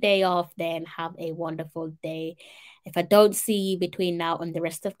starting the day off, then have a wonderful day. If I don't see you between now and the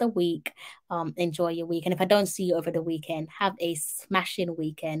rest of the week, enjoy your week. And if I don't see you over the weekend, have a smashing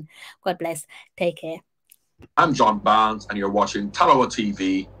weekend. God bless. Take care. I'm John Barnes, and you're watching Talawa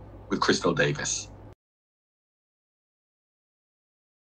TV with Crystal Davis.